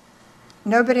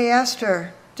 Nobody asked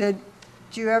her, did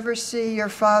you ever see your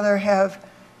father have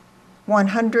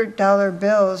 $100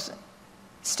 bills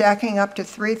stacking up to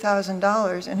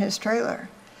 $3,000 in his trailer?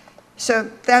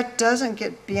 So that doesn't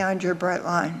get beyond your bright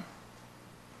line.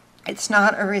 It's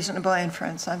not a reasonable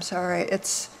inference, I'm sorry.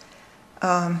 It's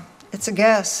a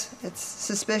guess, it's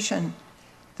suspicion.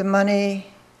 The money,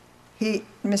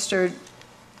 Mr.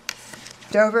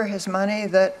 Dover has money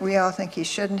that we all think he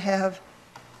shouldn't have,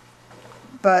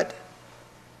 but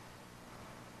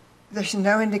there's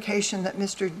no indication that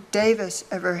Mr. Davis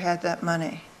ever had that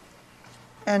money.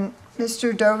 And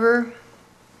Mr. Dover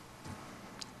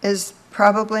is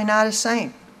probably not a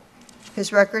saint.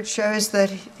 His record shows that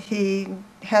he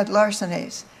had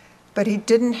larcenies, but he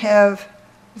didn't have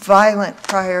violent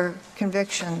prior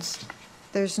convictions.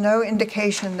 There's no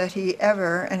indication that he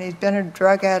ever, and he's been a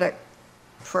drug addict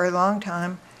for a long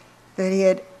time, that he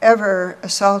had ever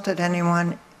assaulted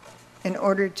anyone in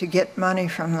order to get money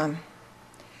from them.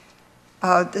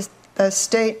 The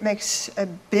state makes a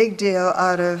big deal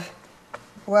out of,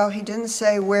 well, he didn't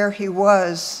say where he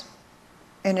was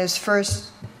in his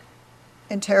first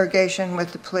interrogation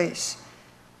with the police.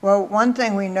 Well, one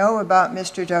thing we know about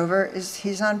Mr. Dover is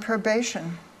he's on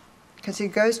probation, because he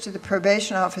goes to the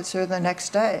probation officer the next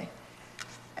day.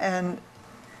 And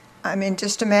I mean,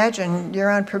 just imagine you're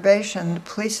on probation, the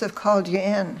police have called you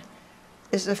in.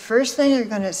 Is the first thing you're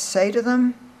going to say to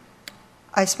them,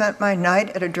 I spent my night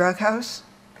at a drug house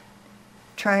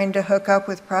trying to hook up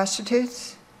with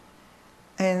prostitutes?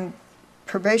 And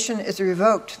probation is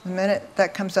revoked the minute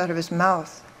that comes out of his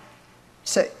mouth.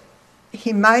 So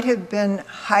he might have been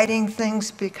hiding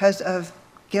things because of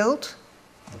guilt,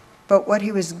 but what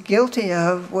he was guilty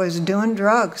of was doing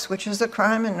drugs, which is a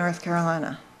crime in North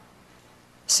Carolina.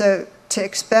 So to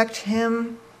expect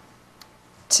him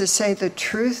to say the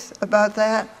truth about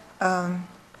that.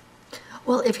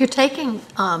 Well, if you're taking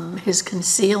his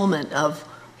concealment of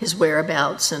his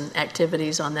whereabouts and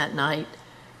activities on that night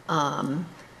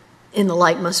in the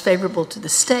light most favorable to the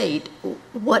state,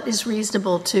 what is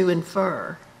reasonable to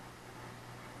infer?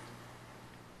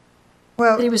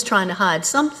 Well, That he was trying to hide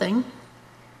something.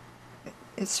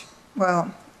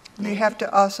 Well, you have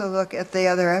to also look at the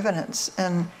other evidence.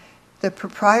 And the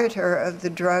proprietor of the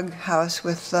drug house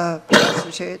with the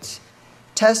prostitutes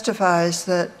testifies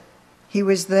that he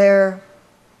was there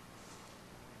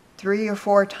 3 or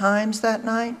 4 times that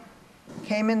night.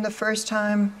 Came in the first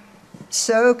time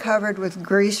so covered with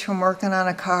grease from working on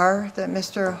a car that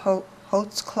Mr.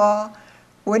 Holtzclaw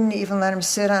wouldn't even let him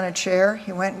sit on a chair.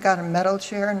 He went and got a metal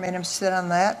chair and made him sit on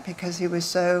that because he was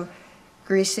so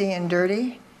greasy and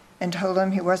dirty, and told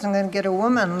him he wasn't going to get a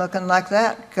woman looking like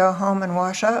that. Go home and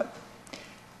wash up.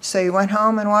 So he went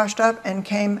home and washed up and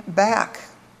came back.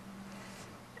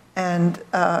 And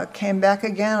came back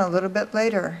again a little bit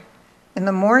later. In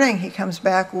the morning, he comes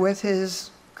back with his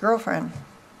girlfriend.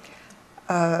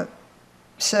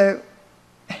 So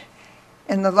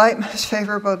in the light most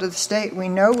favorable to the state, we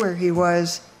know where he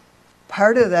was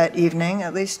part of that evening,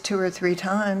 at least 2 or 3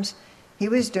 times. He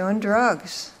was doing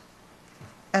drugs.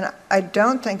 And I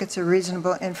don't think it's a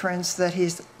reasonable inference that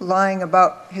he's lying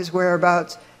about his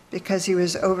whereabouts because he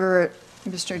was over at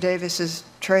Mr. Davis's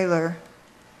trailer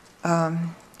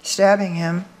stabbing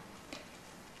him,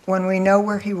 when we know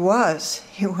where he was.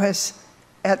 He was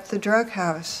at the drug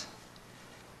house.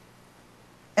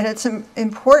 And it's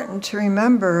important to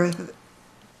remember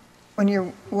when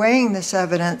you're weighing this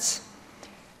evidence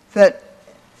that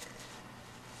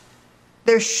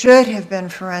there should have been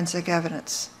forensic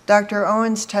evidence. Dr.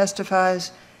 Owens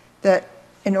testifies that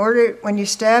when you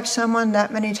stab someone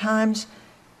that many times,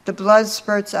 the blood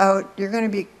spurts out, you're going to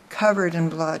be covered in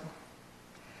blood.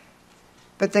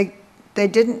 But they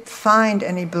didn't find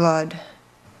any blood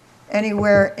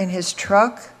anywhere in his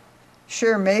truck.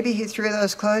 Sure, maybe he threw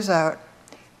those clothes out,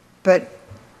 but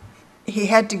he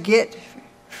had to get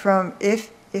from,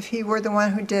 if he were the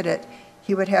one who did it,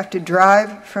 he would have to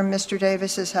drive from Mr.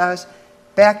 Davis's house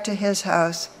back to his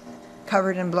house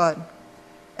covered in blood.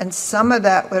 And some of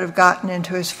that would have gotten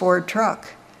into his Ford truck,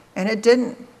 and it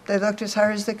didn't. They looked as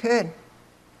hard as they could.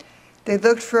 They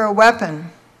looked for a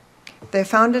weapon. They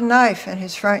found a knife in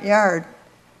his front yard,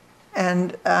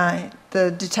 and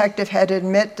the detective had to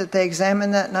admit that they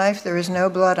examined that knife. There was no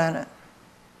blood on it.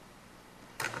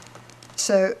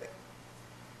 So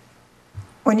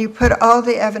when you put all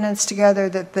the evidence together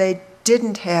that they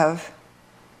didn't have,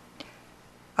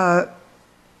 and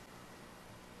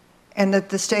that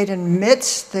the state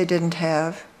admits they didn't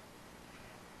have,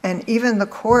 and even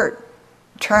the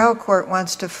trial court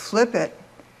wants to flip it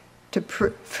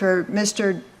for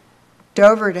Mr.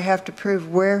 Dover to have to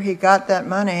prove where he got that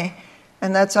money,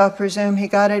 and let's all presume he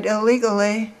got it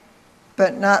illegally,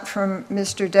 but not from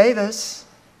Mr. Davis.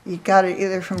 He got it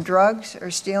either from drugs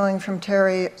or stealing from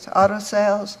Terry's auto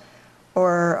sales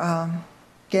or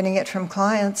getting it from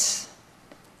clients.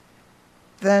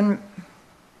 Then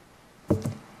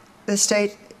the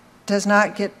state does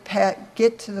not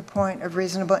get to the point of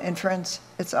reasonable inference.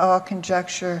 It's all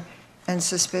conjecture and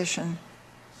suspicion.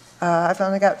 I've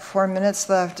only got 4 minutes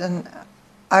left, and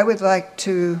I would like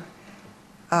to,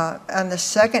 on the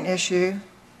second issue,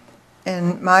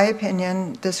 in my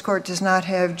opinion, this court does not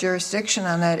have jurisdiction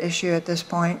on that issue at this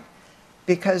point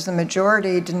because the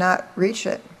majority did not reach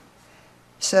it.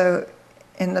 So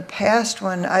in the past,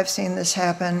 when I've seen this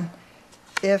happen,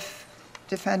 if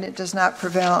defendant does not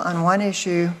prevail on one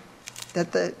issue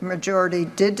that the majority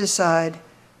did decide,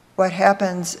 what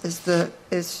happens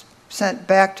is sent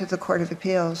back to the Court of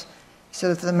Appeals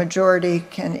so that the majority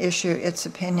can issue its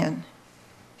opinion.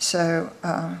 So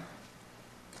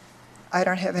I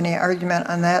don't have any argument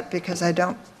on that because I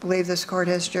don't believe this court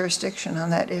has jurisdiction on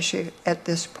that issue at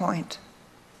this point.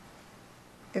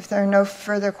 If there are no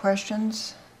further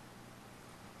questions,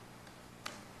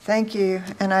 thank you,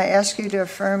 and I ask you to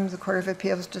affirm the Court of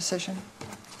Appeals decision.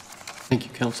 Thank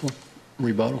you, counsel.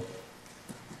 Rebuttal.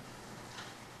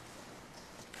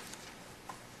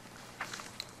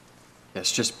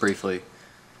 Yes, just briefly.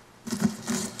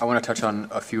 I want to touch on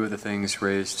a few of the things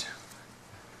raised.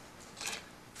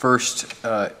 First,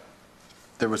 there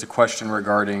was a question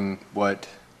regarding what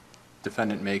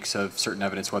defendant makes of certain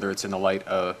evidence, whether it's in the light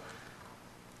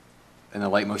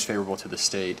most favorable to the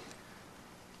state.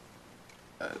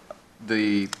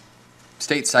 The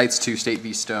state cites to State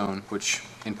v. Stone, which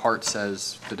in part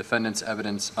says the defendant's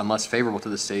evidence, unless favorable to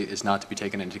the state, is not to be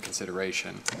taken into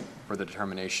consideration for the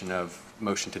determination of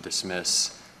motion to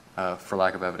dismiss for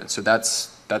lack of evidence. So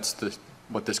that's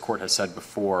what this court has said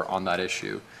before on that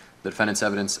issue. The defendant's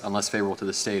evidence, unless favorable to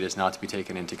the state, is not to be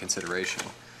taken into consideration.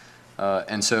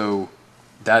 And so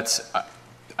I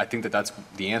think that's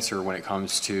the answer when it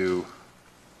comes to,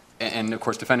 and of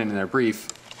course, defendant in their brief,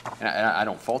 and I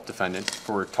don't fault defendant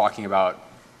for talking about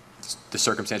the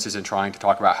circumstances and trying to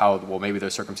talk about how, well, maybe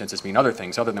those circumstances mean other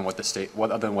things other than what the state,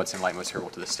 other than what's in light most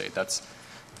favorable to the state. That's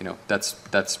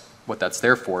what that's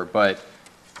there for. But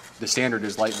the standard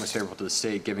is light most favorable to the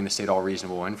state, giving the state all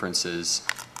reasonable inferences,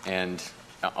 and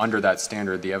under that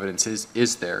standard, the evidence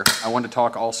is there. I want to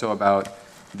talk also about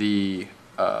the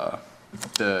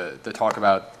talk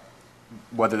about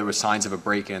whether there was signs of a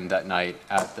break-in that night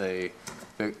at the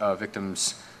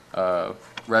victim's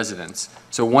residence.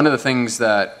 So one of the things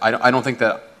that I don't think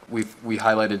that we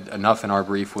highlighted enough in our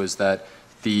brief was that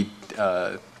the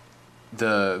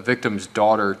victim's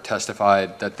daughter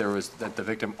testified that the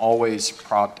victim always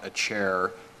propped a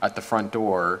chair at the front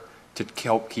door to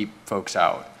help keep folks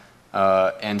out.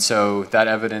 And so that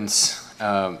evidence,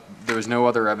 there was no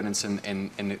other evidence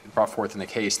brought forth in the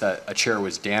case that a chair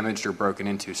was damaged or broken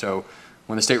into. So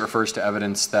when the state refers to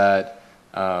evidence that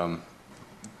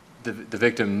the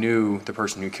victim knew the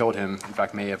person who killed him, in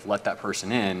fact, may have let that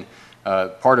person in,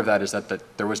 part of that is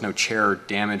that there was no chair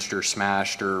damaged or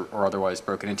smashed or otherwise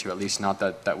broken into, at least not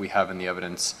that we have in the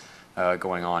evidence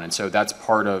going on. And so that's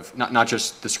part of, not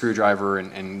just the screwdriver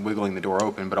and wiggling the door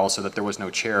open, but also that there was no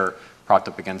chair propped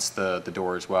up against the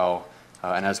door as well.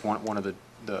 And as one of the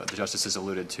justices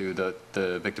alluded to,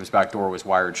 the victim's back door was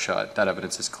wired shut. That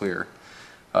evidence is clear.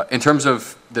 In terms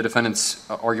of the defendant's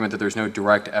argument that there's no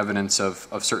direct evidence of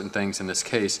certain things in this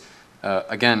case,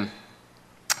 again,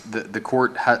 the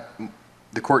court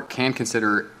can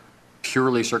consider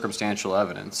purely circumstantial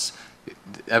evidence.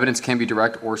 Evidence can be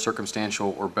direct or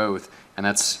circumstantial or both, and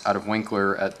that's out of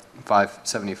Winkler at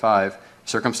 575.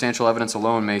 Circumstantial evidence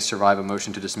alone may survive a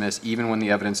motion to dismiss even when the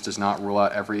evidence does not rule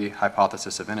out every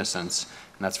hypothesis of innocence,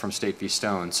 and that's from State v.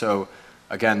 Stone. So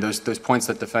again, those points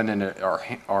that defendant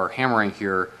are hammering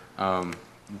here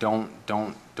don't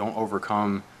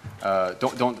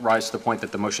rise to the point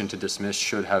that the motion to dismiss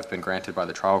should have been granted by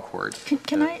the trial court.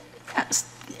 Can I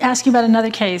ask you about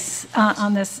another case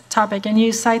on this topic? And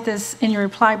you cite this in your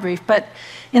reply brief, but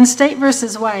in State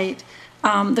versus White,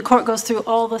 the court goes through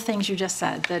all the things you just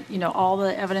said, that, you know, all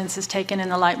the evidence is taken in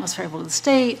the light most favorable to the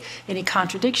state, any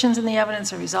contradictions in the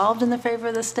evidence are resolved in the favor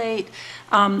of the state.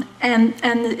 And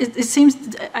it seems,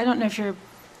 I don't know if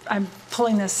I'm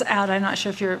pulling this out, I'm not sure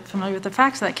if you're familiar with the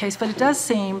facts of that case, but it does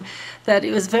seem that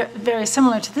it was very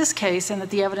similar to this case and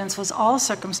that the evidence was all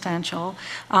circumstantial.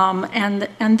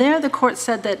 And there the court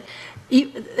said that,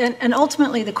 and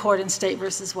ultimately the court in State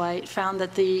versus White found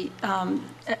that the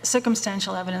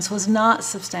circumstantial evidence was not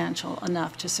substantial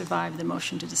enough to survive the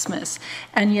motion to dismiss.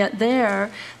 And yet there,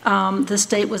 the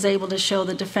state was able to show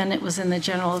the defendant was in the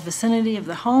general vicinity of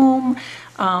the home,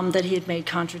 that he had made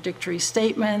contradictory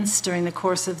statements during the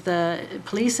course of the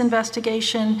police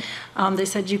investigation. They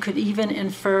said you could even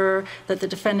infer that the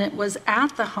defendant was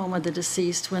at the home of the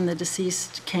deceased when the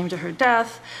deceased came to her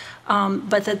death.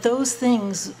 But that those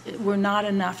things were not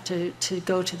enough to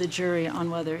go to the jury on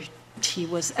whether he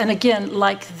was, and again,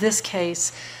 like this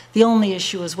case, the only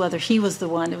issue was whether he was the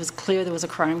one. It was clear there was a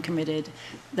crime committed,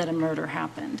 that a murder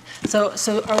happened. So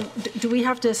do we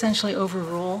have to essentially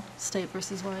overrule State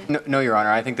versus White? No, Your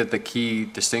Honor. I think that the key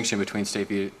distinction between State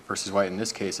versus White in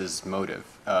this case is motive.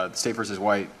 State versus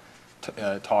White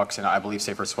talks, and I believe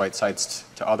State versus White cites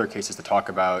to other cases to talk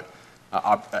about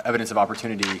evidence of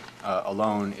opportunity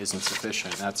alone isn't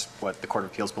sufficient. That's what the Court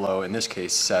of Appeals below in this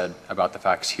case said about the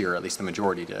facts here, at least the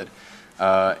majority did.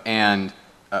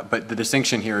 But the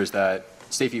distinction here is that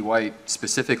State v. White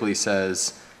specifically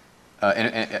says,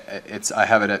 I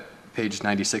have it at page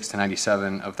 96 to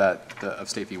 97 of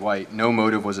State v. White, no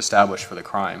motive was established for the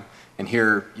crime. And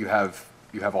here you have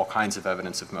all kinds of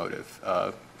evidence of motive.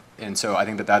 And so I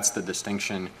think that that's the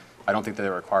distinction. I don't think that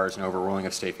it requires an overruling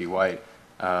of State v. White.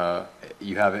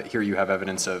 You have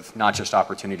evidence of not just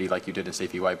opportunity like you did in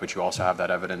State v. White, but you also have that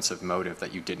evidence of motive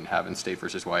that you didn't have in State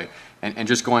versus White. And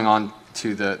just going on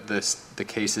to the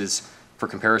cases for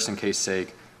comparison case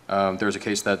sake, there's a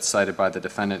case that's cited by the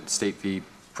defendant, State v.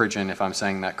 Pridgeon, if I'm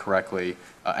saying that correctly.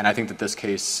 And I think that this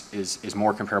case is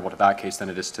more comparable to that case than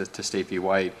it is to State v.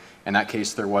 White. In that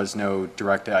case, there was no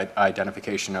direct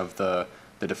identification of the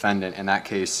defendant. In that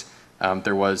case,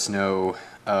 there was no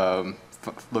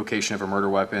location of a murder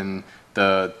weapon,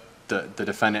 the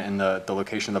defendant and the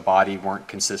location of the body weren't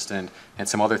consistent, and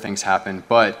some other things happened.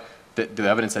 But the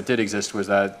evidence that did exist was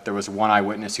that there was one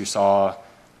eyewitness who saw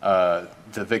the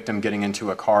victim getting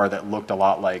into a car that looked a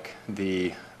lot like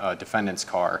the defendant's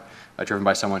car, driven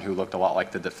by someone who looked a lot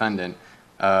like the defendant,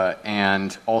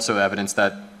 and also evidence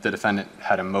that the defendant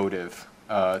had a motive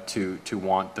to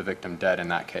want the victim dead in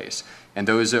that case. And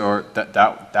those are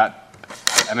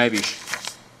I may be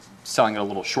selling it a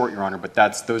little short, Your Honor, but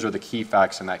those are the key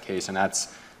facts in that case, and that's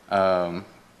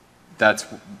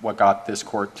what got this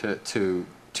court to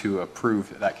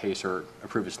approve that case, or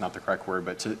approve is not the correct word,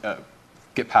 but to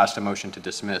get past a motion to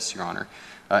dismiss, Your Honor.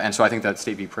 And so I think that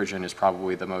State v. Pridgeon is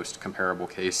probably the most comparable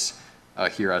case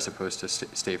here as opposed to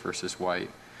State versus White.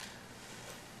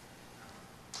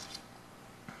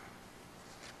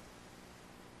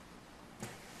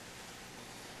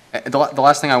 The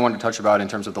last thing I wanted to touch about in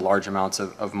terms of the large amounts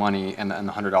of money and the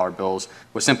 $100 bills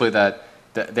was simply that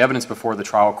the evidence before the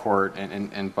trial court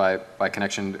and by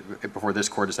connection before this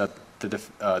court is that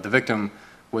the victim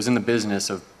was in the business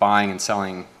of buying and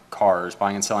selling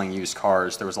used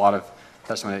cars. There was a lot of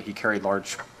testimony that he carried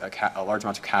large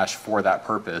amounts of cash for that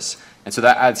purpose. And so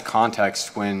that adds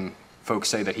context when folks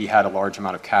say that he had a large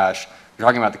amount of cash. You're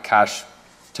talking about the cash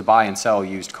to buy and sell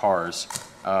used cars,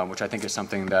 which I think is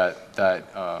something that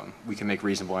we can make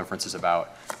reasonable inferences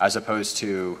about, as opposed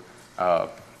to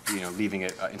leaving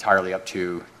it entirely up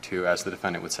to, as the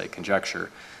defendant would say,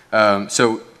 conjecture.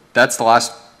 So that's the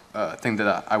last thing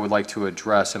that I would like to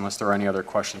address, unless there are any other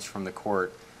questions from the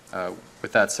court.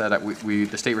 With that said,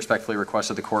 the state respectfully requests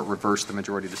that the court reverse the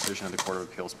majority decision of the Court of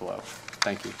Appeals below.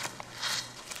 Thank you.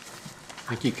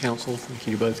 Thank you, counsel. Thank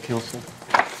you to both counsel.